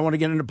administration. I don't want to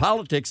get into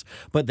politics,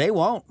 but they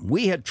won't.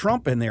 We had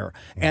Trump in there,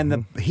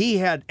 and he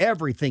had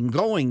everything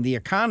going, the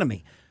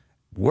economy.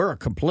 We're a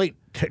complete.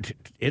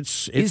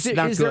 It's is not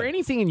good. Is there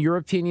anything in your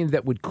opinion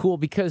that would cool?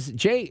 Because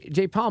Jay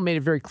Powell made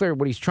it very clear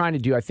what he's trying to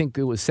do. I think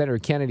it was Senator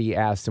Kennedy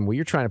asked him, well,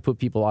 you're trying to put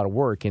people out of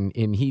work. And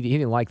he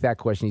didn't like that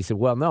question. He said,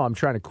 well, no, I'm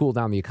trying to cool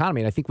down the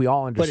economy. And I think we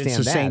all understand that. But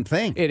it's the same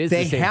thing. It is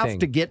they the same have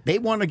thing. they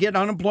want to get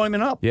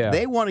unemployment up. Yeah.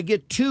 They want to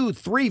get 2,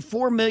 3,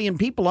 4 million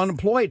people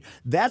unemployed.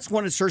 That's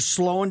when it starts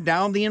slowing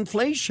down the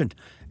inflation.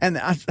 And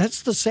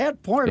that's the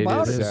sad part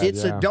about it.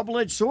 It's a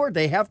double-edged sword.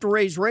 They have to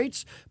raise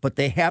rates, but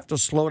they have to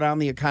slow down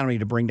the economy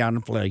to bring down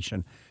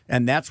inflation.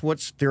 And that's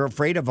they're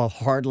afraid of, a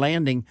hard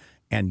landing.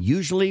 And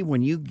usually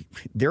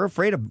they're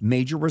afraid of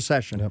major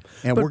recession.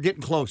 And we're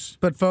getting close.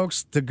 But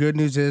folks, the good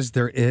news is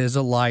there is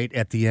a light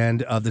at the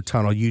end of the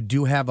tunnel. You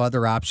do have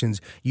other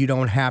options. You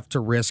don't have to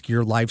risk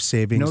your life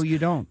savings. No, you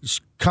don't.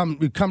 Come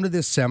to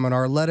this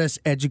seminar. Let us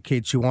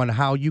educate you on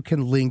how you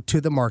can link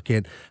to the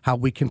market, how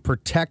we can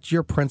protect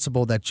your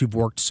principal that you've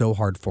worked so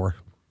hard for.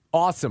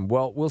 Awesome.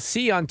 Well, we'll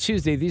see you on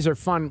Tuesday. These are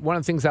fun. One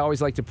of the things I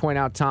always like to point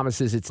out, Thomas,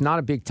 is it's not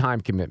a big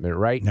time commitment,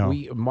 right? No.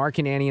 Mark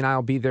and Annie and I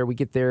will be there. We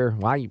get there.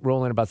 I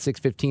roll in about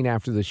 6:15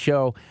 after the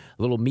show.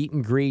 A little meet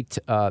and greet.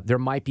 There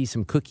might be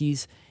some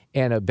cookies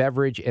and a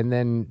beverage, and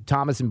then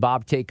Thomas and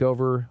Bob take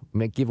over,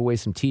 give away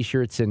some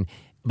T-shirts, and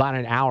about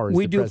an hour is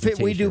the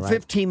presentation, We do right?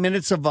 15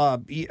 minutes of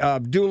do a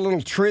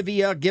little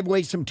trivia, give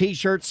away some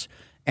T-shirts,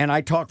 and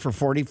I talk for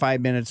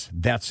 45 minutes.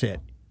 That's it.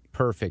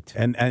 Perfect.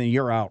 And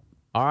you're out.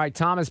 All right,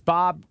 Thomas,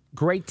 Bob,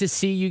 great to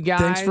see you guys.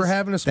 Thanks for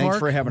having us, Mark. Thanks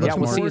for having us,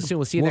 Mark. We'll see you soon.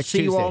 We'll see you next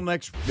Tuesday. We'll see you all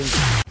next.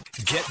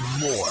 Get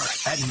more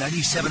at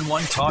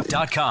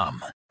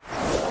 971talk.com.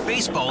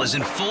 Baseball is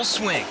in full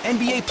swing.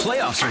 NBA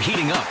playoffs are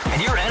heating up,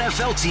 and your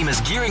NFL team is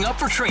gearing up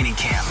for training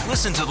camp.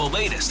 Listen to the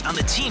latest on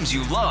the teams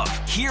you love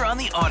here on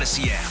the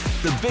Odyssey app.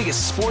 The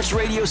biggest sports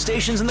radio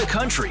stations in the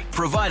country,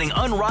 providing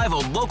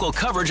unrivaled local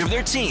coverage of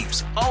their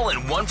teams, all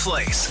in one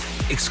place.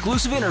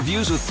 Exclusive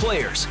interviews with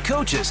players,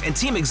 coaches, and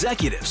team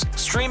executives,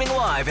 streaming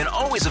live and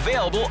always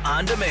available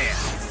on demand.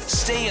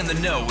 Stay in the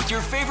know with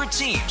your favorite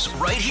teams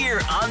right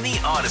here on the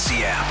Odyssey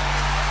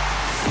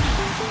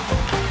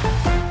app.